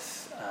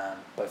both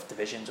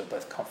divisions or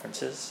both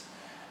conferences,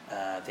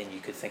 then you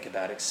could think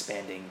about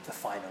expanding the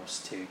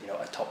finals to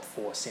a top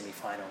 4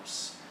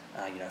 semi-finals,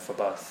 for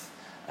both,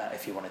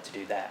 if you wanted to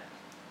do that.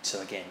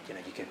 So again,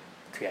 you could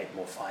create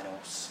more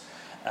finals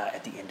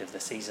at the end of the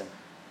season.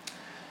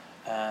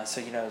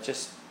 So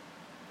just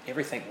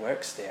everything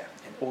works there,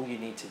 and all you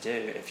need to do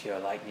if you're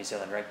like New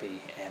Zealand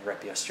Rugby and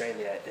Rugby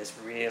Australia is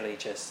really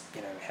just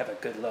have a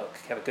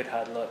good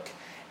hard look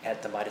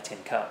at the Mitre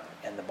Cup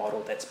and the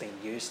model that's been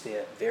used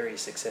there very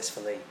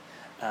successfully,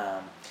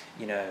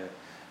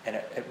 and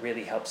it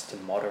really helps to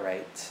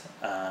moderate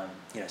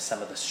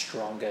some of the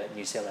stronger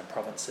New Zealand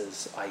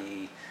provinces,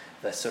 i.e.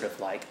 the sort of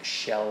like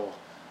shell,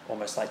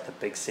 almost like the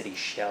big city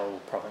shell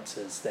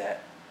provinces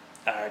that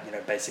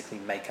basically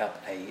make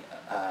up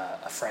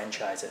a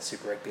franchise at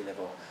Super Rugby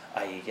level,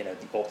 i.e.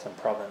 the Auckland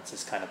province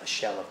is kind of the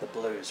shell of the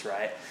Blues,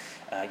 right?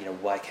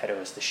 Waikato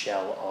is the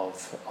shell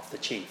of the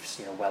Chiefs.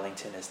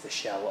 Wellington is the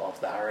shell of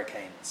the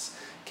Hurricanes.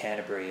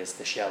 Canterbury is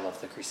the shell of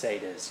the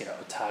Crusaders.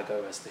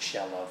 Otago is the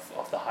shell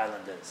of the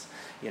Highlanders.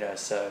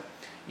 So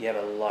you have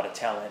a lot of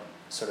talent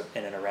sort of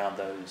in and around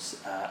those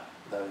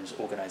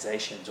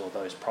organisations or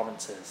those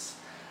provinces.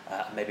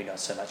 Maybe not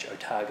so much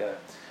Otago.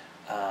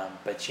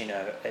 But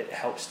it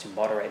helps to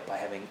moderate by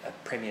having a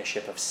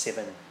premiership of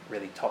 7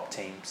 really top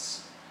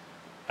teams,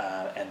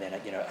 and then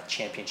a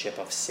championship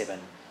of 7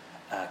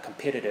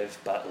 competitive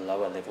but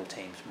lower level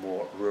teams,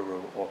 more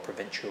rural or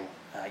provincial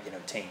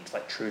teams,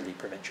 like truly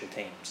provincial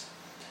teams,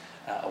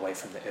 away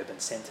from the urban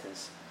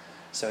centres.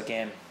 So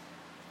again,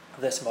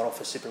 this model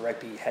for Super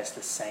Rugby has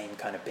the same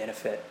kind of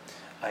benefit,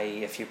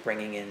 i.e. if you're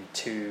bringing in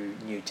 2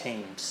 new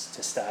teams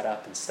to start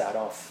off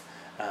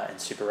in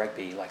Super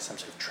Rugby, like some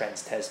sort of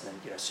Trans-Tasman,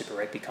 Super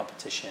Rugby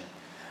competition,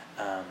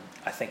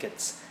 I think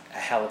it's a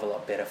hell of a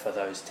lot better for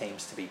those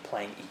teams to be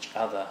playing each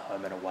other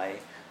home and away,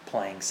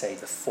 playing, say,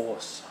 the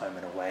Force home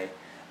and away.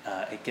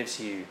 It gives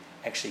you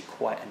actually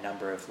quite a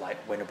number of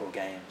like winnable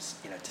games,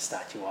 to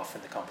start you off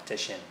in the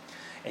competition,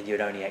 and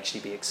you'd only actually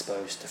be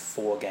exposed to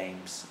 4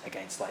 games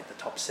against like the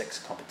top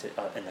 6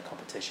 in the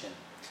competition.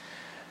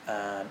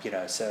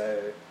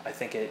 So I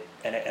think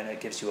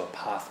it gives you a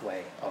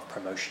pathway of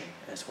promotion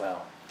as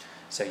well.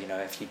 So,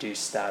 if you do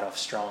start off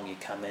strong, you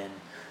come in,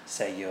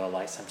 say you're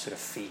like some sort of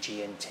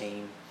Fijian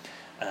team,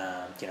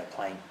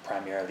 playing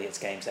primarily its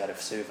games out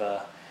of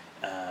Suva.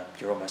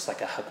 You're almost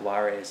like a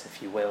Jaguares,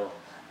 if you will,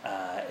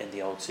 in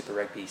the old Super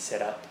Rugby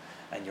setup,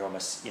 and you're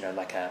almost,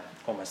 like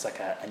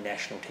a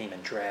national team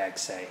in drag,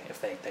 say,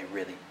 if they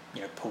really,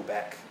 pull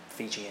back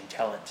Fijian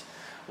talent.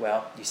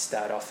 Well, you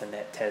start off in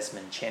that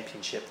Tasman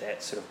Championship,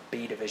 that sort of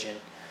B division.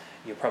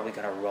 You're probably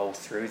going to roll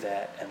through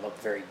that and look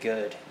very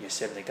good. You're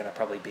certainly going to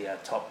probably be a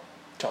top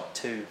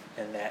 2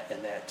 in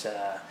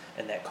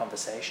that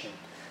conversation,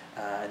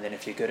 and then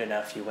if you're good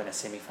enough, you win a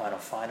semi-final,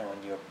 final,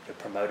 and you're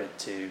promoted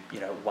to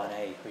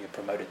 1A, or you're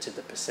promoted to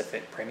the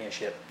Pacific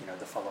Premiership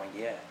the following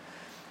year.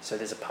 So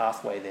there's a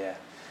pathway there.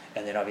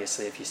 And then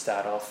obviously if you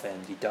start off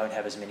and you don't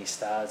have as many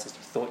stars as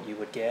you thought you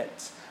would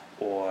get,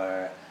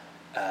 or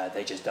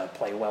they just don't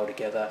play well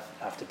together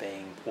after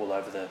being all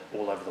over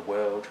the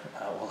world,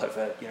 all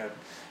over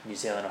New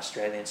Zealand,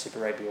 Australian Super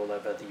Rugby, all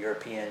over the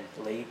European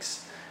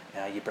leagues.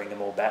 You bring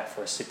them all back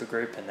for a super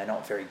group and they're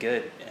not very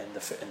good in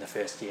the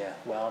first year.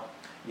 Well,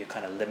 you're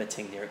kind of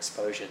limiting their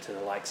exposure to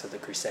the likes of the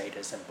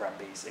Crusaders and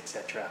Brumbies,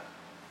 etc.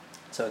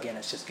 So again,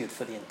 it's just good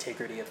for the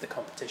integrity of the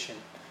competition.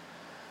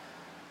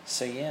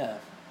 So yeah,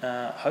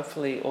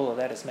 hopefully all of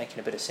that is making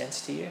a bit of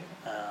sense to you.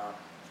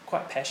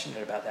 Quite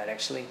passionate about that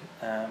actually.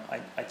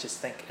 I just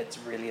think it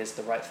really is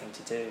the right thing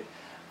to do.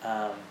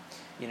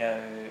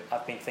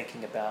 I've been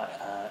thinking about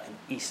an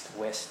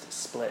East-West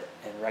split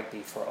in rugby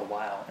for a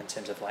while, in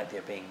terms of like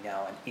there being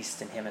now an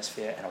Eastern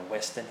Hemisphere and a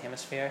Western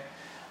Hemisphere.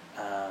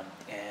 And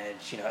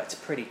it's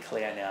pretty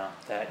clear now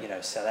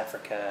that South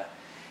Africa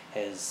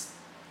has,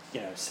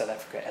 South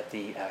Africa at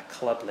the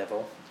club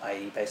level,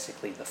 i.e.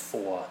 basically the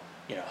 4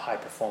 high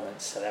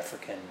performance South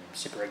African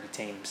Super Rugby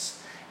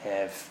teams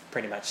have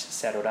pretty much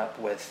saddled up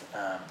with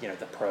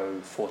the Pro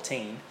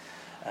 14.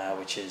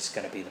 Which is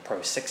going to be the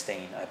Pro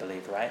 16, I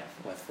believe, right?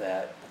 With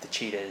the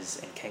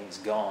Cheetahs and Kings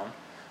gone,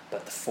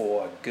 but the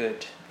 4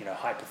 good,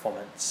 high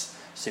performance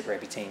Super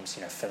Rugby teams,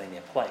 filling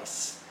their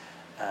place.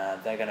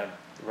 They're going to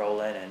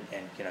roll in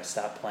and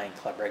start playing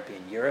club rugby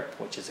in Europe,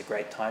 which is a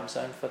great time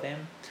zone for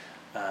them,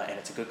 and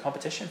it's a good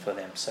competition for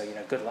them. So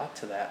good luck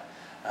to that.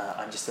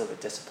 I'm just a little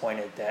bit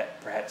disappointed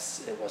that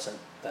perhaps it wasn't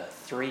the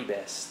three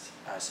best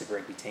Super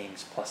Rugby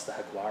teams plus the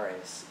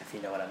Jaguares, if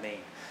you know what I mean.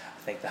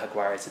 I think the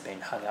Jaguares have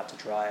been hung out to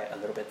dry a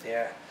little bit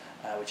there,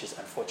 which is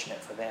unfortunate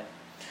for them.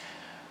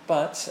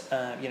 But,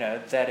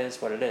 that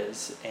is what it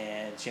is,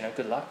 and,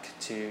 good luck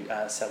to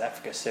South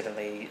Africa,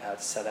 certainly the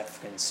South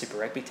African Super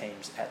Rugby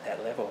teams at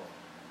that level.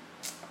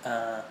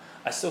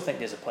 I still think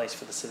there's a place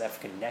for the South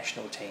African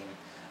national team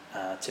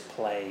to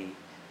play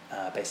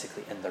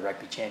basically in the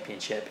Rugby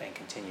Championship and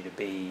continue to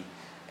be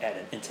at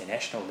an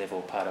international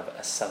level part of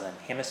a Southern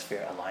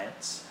Hemisphere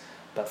alliance.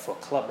 But for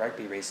club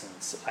rugby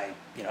reasons,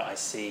 I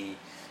see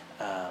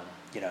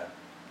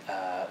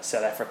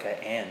South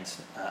Africa and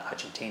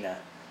Argentina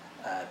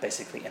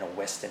basically in a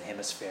Western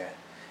Hemisphere,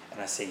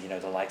 and I see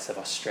the likes of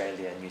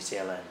Australia, New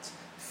Zealand,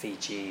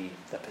 Fiji,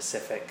 the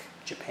Pacific,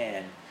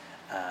 Japan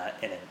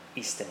in an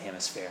Eastern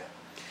Hemisphere.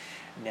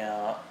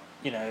 Now,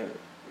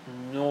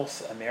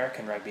 North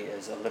American rugby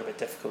is a little bit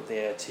difficult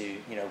there to,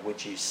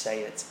 would you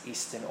say it's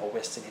Eastern or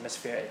Western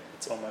Hemisphere?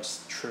 It's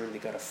almost truly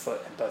got a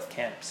foot in both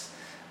camps.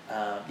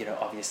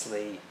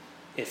 Obviously,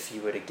 if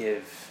you were to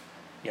give,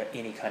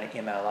 any kind of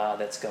MLR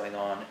that's going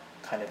on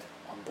kind of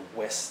on the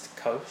West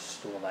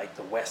Coast or like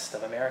the west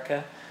of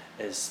America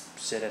is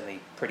certainly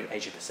pretty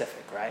Asia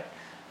Pacific, right?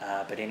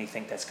 But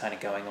anything that's kind of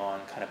going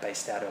on kind of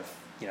based out of,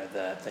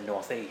 the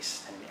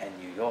Northeast and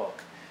New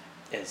York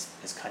is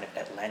kind of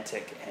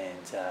Atlantic,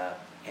 and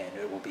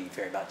it will be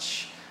very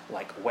much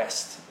like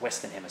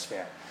Western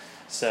Hemisphere.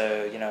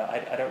 So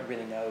I don't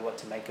really know what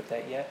to make of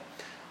that yet.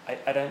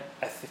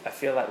 I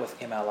feel like with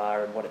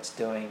MLR and what it's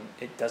doing,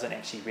 it doesn't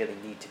actually really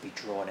need to be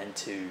drawn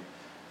into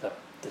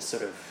the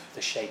sort of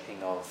the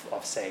shaping of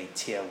say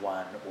tier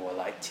 1 or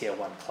like tier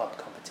 1 club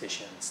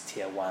competitions,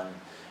 tier 1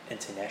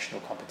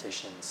 international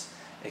competitions.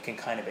 It can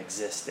kind of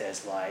exist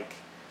as like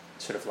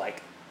sort of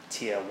like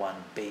tier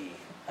 1B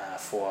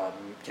for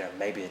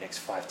maybe the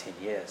next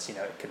 5-10 years.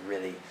 It could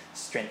really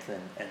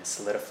strengthen and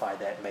solidify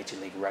that Major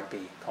League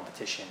Rugby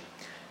competition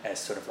as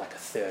sort of like a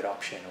third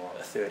option or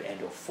a third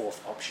and or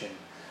fourth option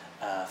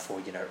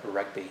for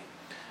rugby.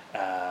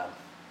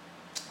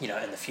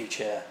 In the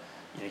future,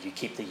 you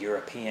keep the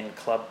European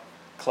club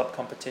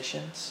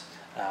competitions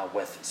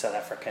with South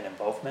African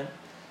involvement.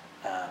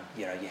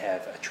 You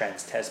have a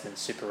Trans-Tasman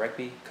Super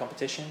Rugby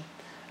competition,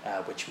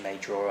 which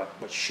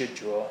should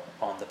draw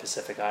on the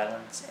Pacific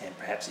Islands and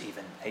perhaps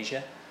even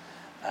Asia.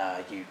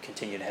 You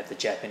continue to have the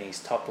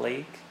Japanese Top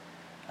League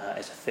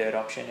as a third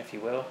option, if you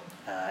will,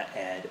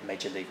 and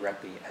Major League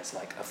Rugby as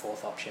like a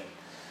fourth option.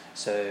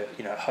 So,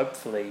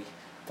 hopefully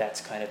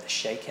that's kind of the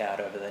shakeout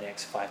over the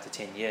next 5 to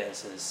 10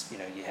 years is,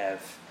 you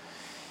have,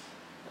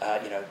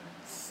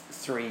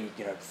 three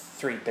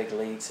big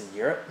leagues in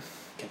Europe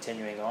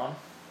continuing on,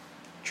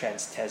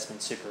 Trans-Tasman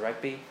Super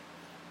Rugby,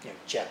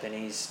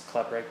 Japanese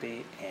Club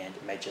Rugby, and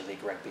Major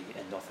League Rugby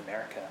in North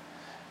America.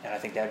 And I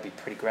think that would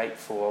be pretty great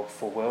for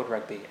world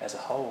rugby as a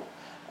whole,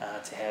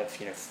 to have,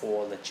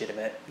 4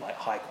 legitimate, like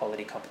high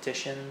quality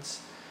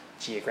competitions,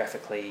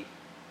 geographically,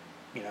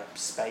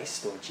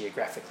 spaced or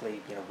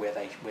geographically,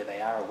 where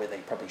they are or where they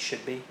probably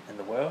should be in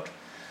the world.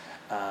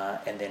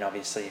 And then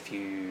obviously if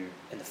you,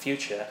 in the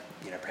future,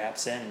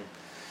 perhaps in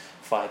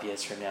 5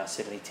 years from now,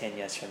 certainly 10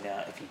 years from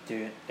now,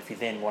 if you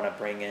then want to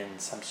bring in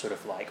some sort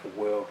of like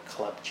World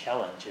Club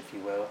Challenge, if you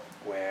will,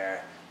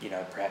 where,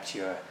 perhaps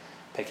you're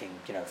picking,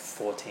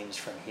 4 teams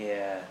from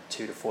here,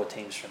 2 to 4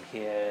 teams from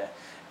here,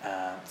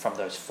 from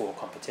those 4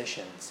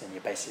 competitions, and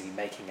you're basically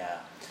making a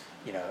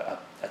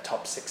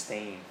top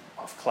 16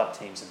 of club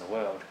teams in the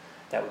world.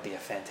 That would be a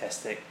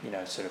fantastic,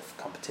 sort of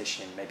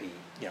competition, maybe,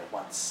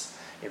 once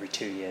every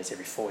 2 years,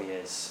 every 4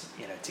 years,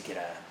 to get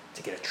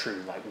a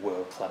true like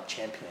world club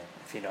champion,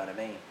 if you know what I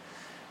mean.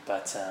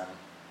 But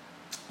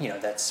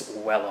that's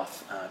well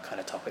off kind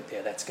of topic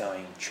there. That's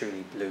going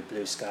truly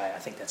blue sky. I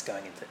think that's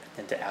going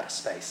into outer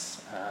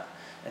space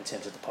in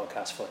terms of the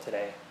podcast for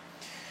today.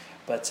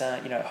 But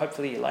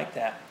hopefully you like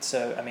that.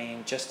 So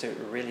just to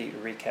really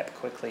recap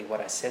quickly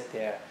what I said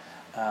there,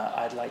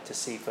 I'd like to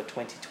see for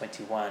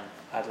 2021,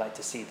 I'd like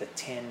to see the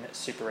 10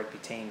 Super Rugby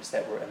teams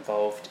that were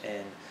involved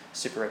in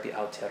Super Rugby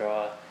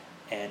Aotearoa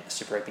and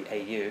Super Rugby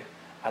AU.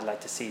 I'd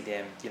like to see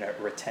them,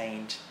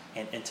 retained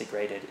and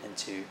integrated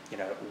into,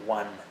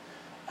 one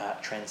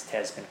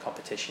Trans-Tasman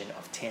competition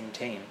of 10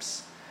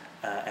 teams.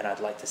 And I'd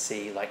like to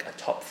see like a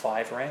top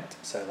 5 ranked,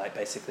 so like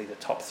basically the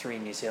top 3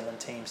 New Zealand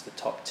teams, the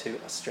top 2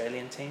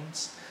 Australian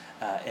teams,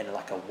 in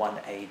like a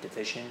 1A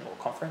division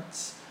or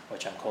conference,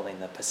 which I'm calling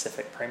the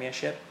Pacific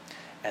Premiership.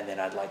 And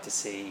then I'd like to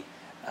see,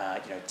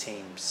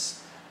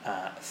 teams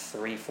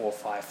 3, 4,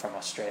 5 from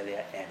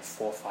Australia and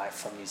 4, 5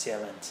 from New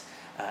Zealand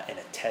in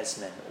a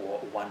Tasman or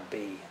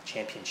 1B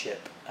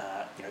championship,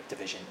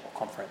 division or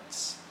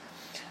conference.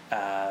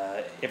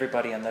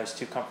 Everybody in those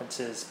 2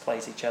 conferences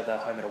plays each other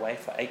home and away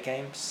for 8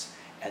 games,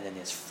 and then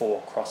there's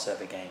 4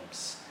 crossover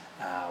games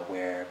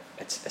where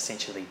it's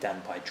essentially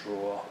done by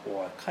draw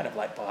or kind of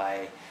like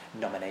by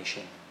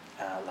nomination,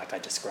 like I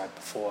described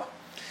before.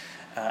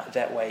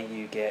 That way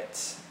you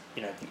get,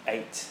 the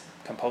 8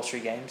 compulsory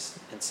games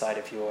inside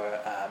of your,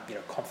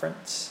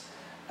 conference,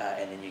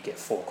 and then you get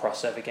 4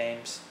 crossover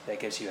games. That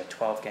gives you a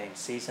 12-game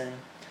season,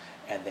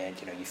 and then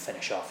you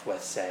finish off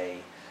with, say,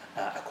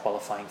 a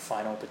qualifying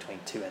final between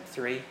 2 and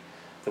 3.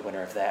 The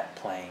winner of that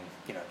playing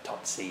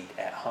top seed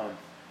at home.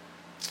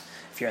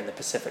 If you're in the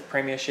Pacific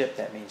Premiership,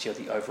 that means you're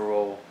the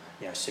overall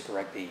Super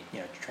Rugby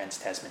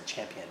Trans-Tasman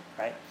champion,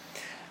 right?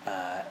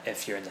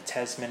 If you're in the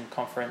Tasman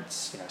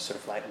Conference, sort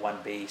of like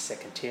 1B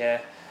second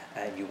tier,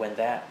 and you win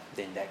that,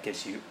 then that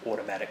gives you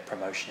automatic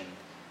promotion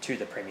to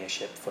the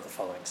Premiership for the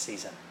following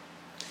season.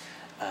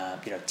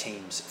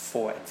 Teams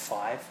 4 and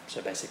 5,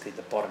 so basically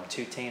the bottom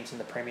 2 teams in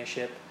the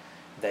Premiership,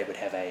 they would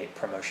have a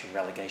promotion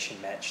relegation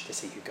match to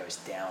see who goes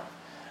down,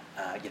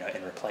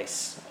 in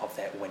replace of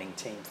that winning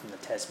team from the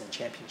Tasman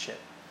Championship.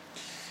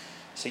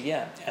 So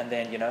yeah, and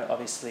then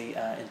obviously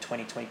in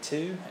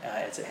 2022,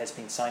 as it has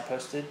been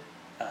signposted,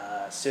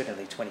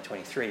 certainly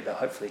 2023, but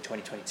hopefully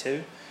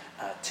 2022,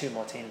 2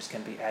 more teams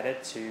can be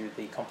added to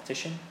the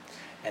competition,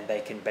 and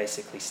they can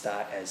basically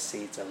start as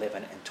seeds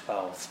 11 and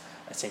 12.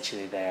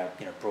 Essentially, they're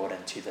brought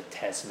into the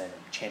Tasman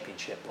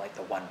Championship, like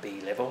the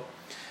 1B level,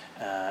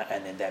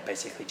 and then that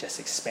basically just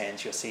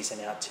expands your season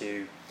out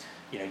to,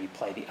 you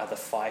play the other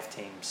 5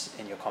 teams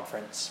in your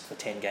conference for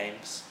 10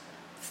 games,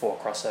 4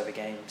 crossover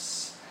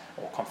games,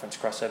 or conference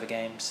crossover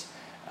games.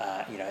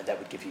 That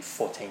would give you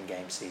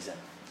 14-game season,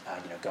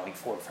 going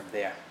forward from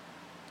there.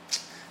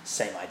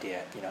 Same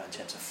idea, in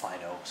terms of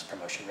finals,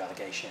 promotion,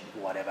 relegation,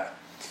 whatever.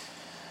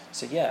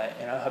 So yeah,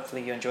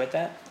 hopefully you enjoyed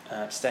that.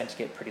 It's starting to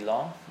get pretty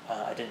long.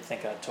 I didn't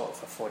think I'd talk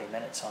for 40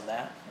 minutes on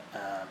that.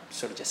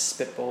 Sort of just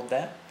spitballed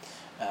that.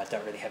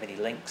 Don't really have any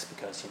links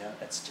because,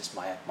 it's just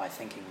my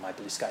thinking, my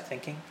blue sky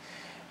thinking.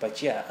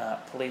 But yeah,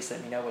 please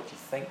let me know what you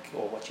think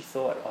or what you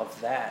thought of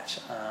that.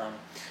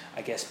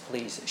 I guess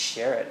please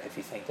share it if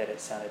you think that it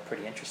sounded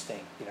pretty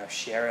interesting.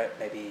 Share it,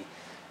 maybe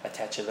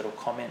attach a little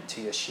comment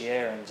to your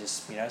share and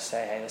just,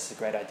 say, hey, this is a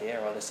great idea,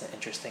 or this is an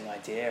interesting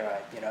idea.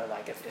 Or,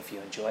 like if you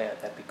enjoy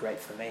it, that'd be great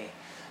for me.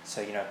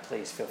 So,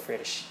 please feel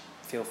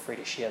free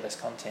to share this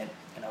content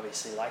and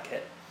obviously like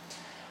it.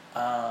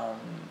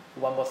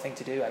 One more thing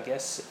to do, I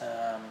guess.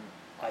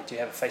 I do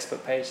have a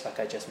Facebook page, like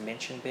I just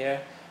mentioned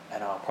there,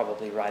 and I'll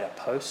probably write a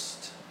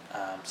post,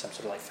 some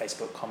sort of like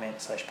Facebook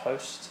comment /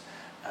 post,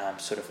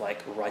 sort of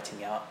like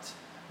writing out,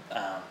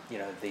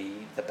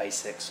 the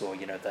basics, or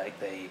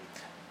the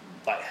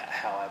like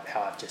how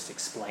I've just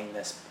explained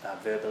this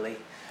verbally.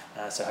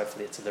 So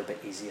hopefully it's a little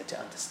bit easier to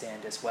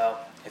understand as well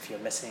if you're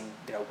missing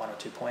 1 or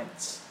 2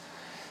 points.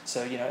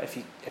 So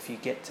if you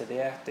get to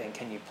there, then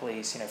can you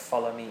please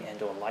follow me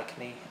and or like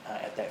me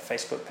at that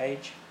Facebook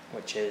page,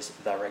 which is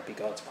the Rugby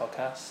Gods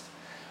Podcast.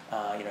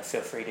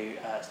 Feel free to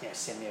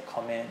send me a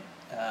comment,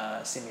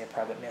 send me a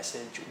private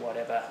message,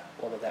 whatever.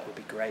 All of that would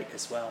be great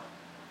as well.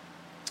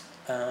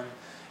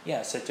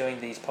 So doing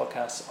these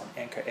podcasts on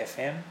Anchor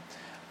FM.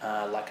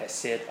 Like I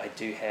said, I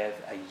do have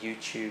a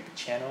YouTube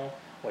channel,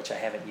 which I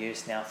haven't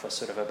used now for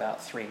sort of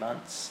about 3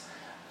 months.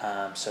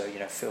 So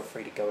feel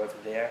free to go over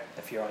there.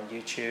 If you're on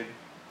YouTube,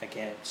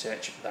 again,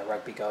 search the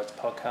Rugby Gods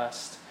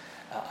Podcast.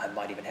 I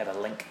might even have a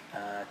link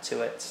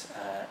to it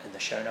in the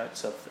show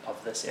notes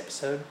of this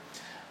episode.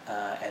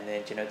 And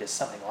then, there's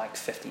something like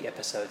 50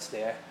 episodes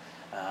there.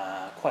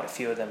 Quite a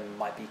few of them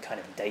might be kind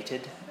of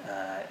dated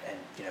and,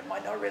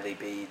 might not really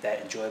be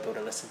that enjoyable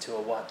to listen to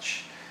or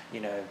watch,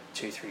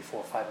 2, 3,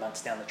 4, 5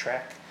 months down the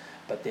track.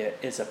 But there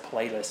is a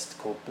playlist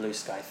called Blue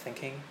Sky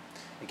Thinking.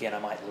 Again, I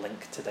might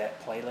link to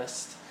that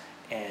playlist.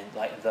 And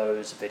like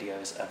those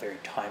videos are very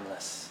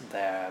timeless.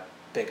 They're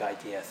big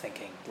idea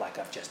thinking like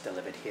I've just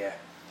delivered here.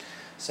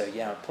 So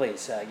yeah,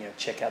 please,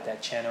 check out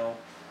that channel.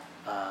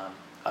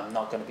 I'm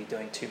not going to be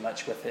doing too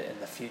much with it in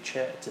the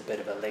future. It's a bit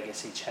of a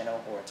legacy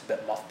channel, or it's a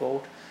bit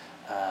mothballed.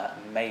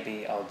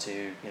 Maybe I'll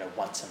do,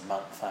 once a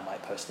month I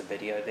might post a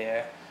video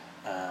there.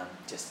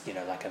 Just,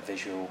 like a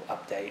visual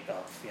update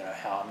of,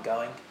 how I'm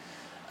going.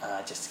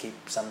 Just to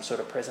keep some sort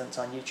of presence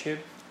on YouTube.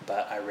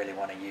 But I really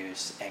want to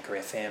use Anchor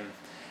FM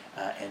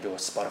and or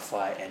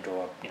Spotify and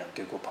or,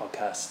 Google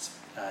Podcasts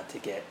to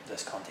get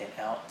this content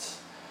out,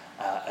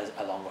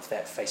 along with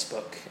that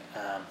Facebook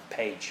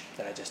page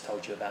that I just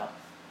told you about.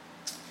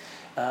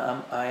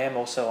 I am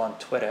also on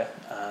Twitter.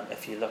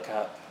 If you look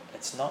up,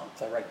 it's not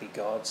the Rugby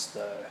Gods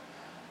though,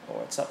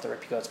 or it's not the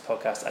Rugby Gods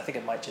Podcast. I think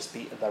it might just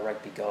be the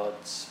Rugby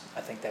Gods.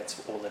 I think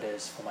that's all it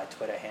is for my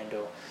Twitter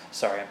handle.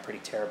 Sorry, I'm pretty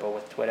terrible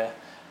with Twitter,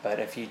 but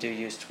if you do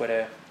use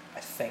Twitter, I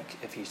think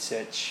if you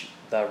search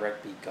the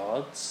Rugby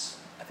Gods,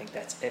 I think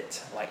that's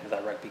it, like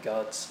the Rugby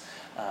Gods,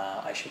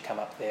 I should come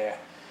up there.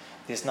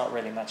 There's not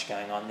really much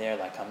going on there,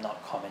 like I'm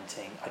not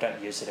commenting, I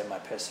don't use it in my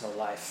personal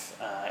life,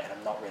 and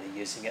I'm not really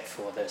using it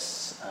for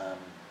this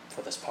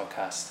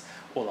podcast.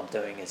 All I'm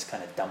doing is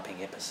kind of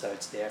dumping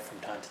episodes there from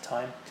time to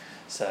time,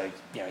 so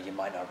you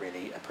might not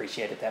really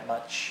appreciate it that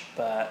much,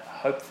 but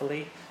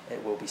hopefully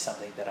it will be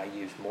something that I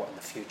use more in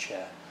the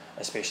future,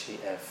 especially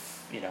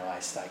if I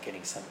start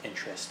getting some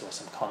interest or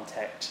some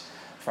contact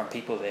from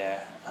people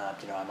there.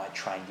 I might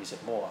try and use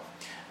it more.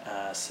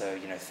 So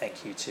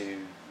thank you to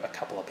a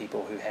couple of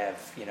people who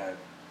have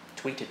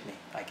tweeted me,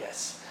 I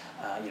guess.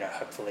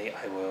 Hopefully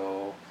I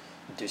will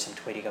do some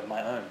tweeting of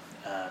my own,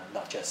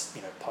 not just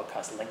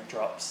podcast link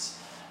drops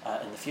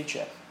in the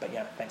future. But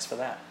yeah, thanks for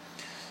that.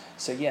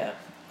 So yeah,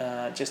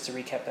 just to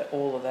recap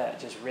all of that,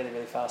 just really,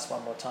 really fast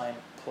one more time,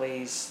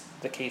 please,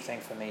 the key thing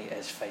for me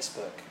is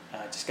Facebook.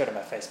 Just go to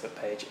my Facebook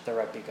page, The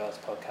Rugby Gods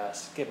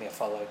Podcast, give me a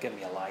follow, give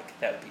me a like,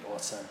 that would be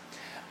awesome.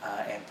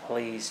 And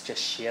please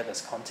just share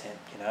this content,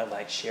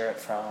 share it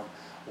from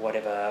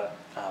whatever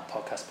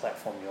podcast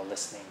platform you're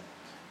listening.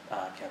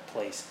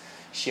 Please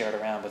share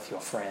it around with your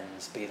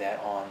friends, be that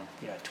on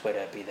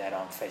Twitter, be that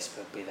on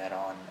Facebook, be that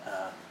on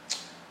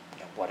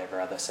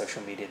whatever other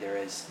social media there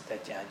is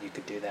that you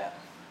could do that.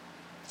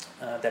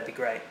 That'd be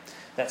great.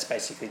 That's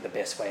basically the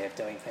best way of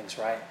doing things,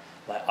 right?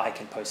 Like, I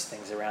can post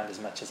things around as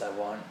much as I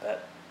want,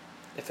 but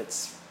if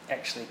it's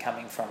actually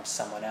coming from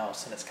someone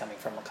else and it's coming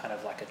from a kind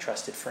of like a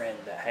trusted friend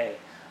that, hey,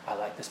 I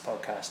like this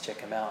podcast, check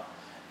him out,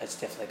 it's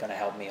definitely going to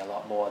help me a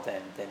lot more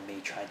than me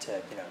trying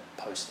to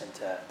post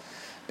into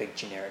big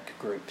generic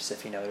groups,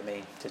 if you know what I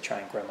mean, to try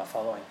and grow my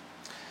following.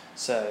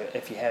 So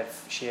if you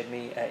have shared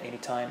me at any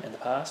time in the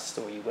past,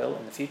 or you will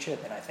in the future,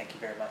 then I thank you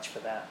very much for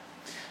that.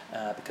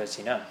 Because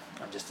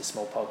I'm just a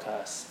small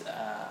podcast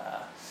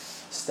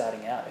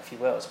starting out, if you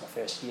will. It's my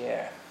first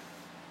year.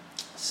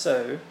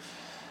 So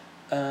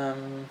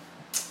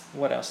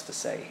what else to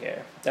say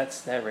here?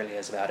 That really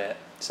is about it.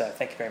 So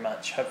thank you very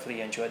much. Hopefully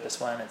you enjoyed this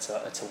one. It's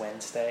a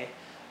Wednesday.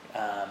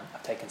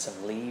 I've taken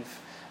some leave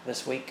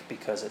this week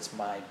because it's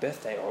my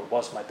birthday, or it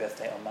was my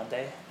birthday on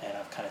Monday, and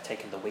I've kind of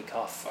taken the week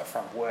off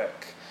from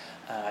work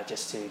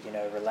just to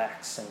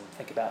relax and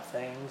think about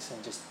things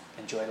and just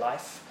enjoy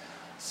life.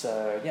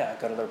 So yeah,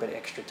 I got a little bit of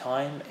extra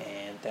time,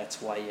 and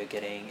that's why you're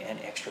getting an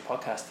extra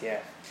podcast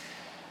here.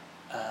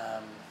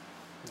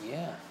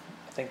 Yeah,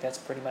 I think that's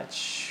pretty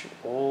much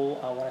all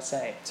I want to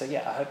say. So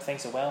yeah, I hope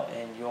things are well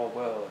in your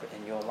world,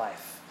 in your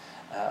life.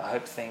 I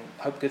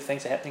hope good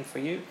things are happening for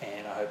you,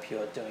 and I hope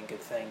you're doing good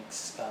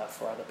things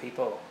for other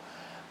people.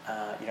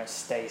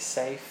 Stay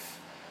safe.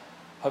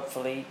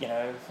 Hopefully,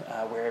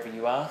 wherever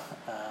you are,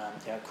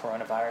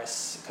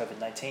 coronavirus,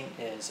 COVID-19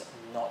 is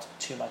not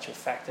too much of a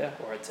factor,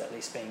 or it's at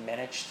least being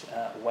managed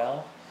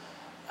well.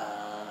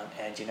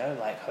 And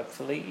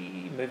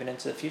hopefully moving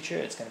into the future,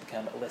 it's going to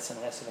become less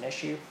and less of an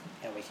issue,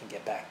 and we can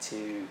get back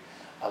to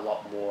a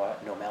lot more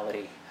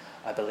normality.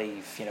 I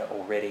believe,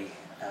 already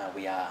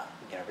we are,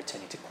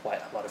 returning to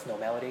quite a lot of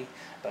normality,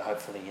 but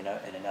hopefully,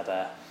 in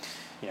another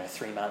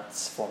 3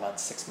 months, 4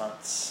 months, 6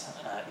 months,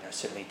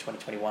 certainly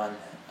 2021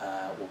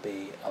 will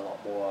be a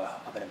lot more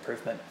of an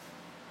improvement.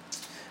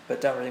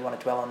 But don't really want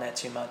to dwell on that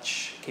too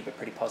much. Keep it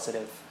pretty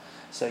positive.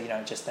 So,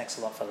 just thanks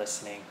a lot for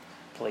listening.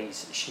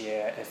 Please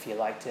share if you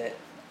liked it,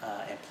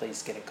 and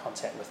please get in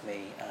contact with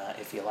me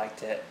if you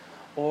liked it,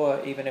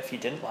 or even if you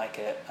didn't like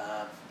it.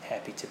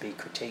 Happy to be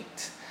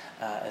critiqued,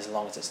 as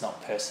long as it's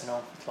not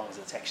personal, as long as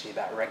it's actually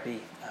about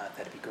rugby.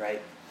 That'd be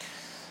great.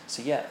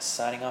 So yeah,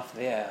 signing off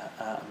there.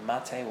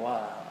 Mate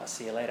wa. I'll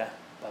see you later.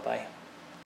 Bye bye.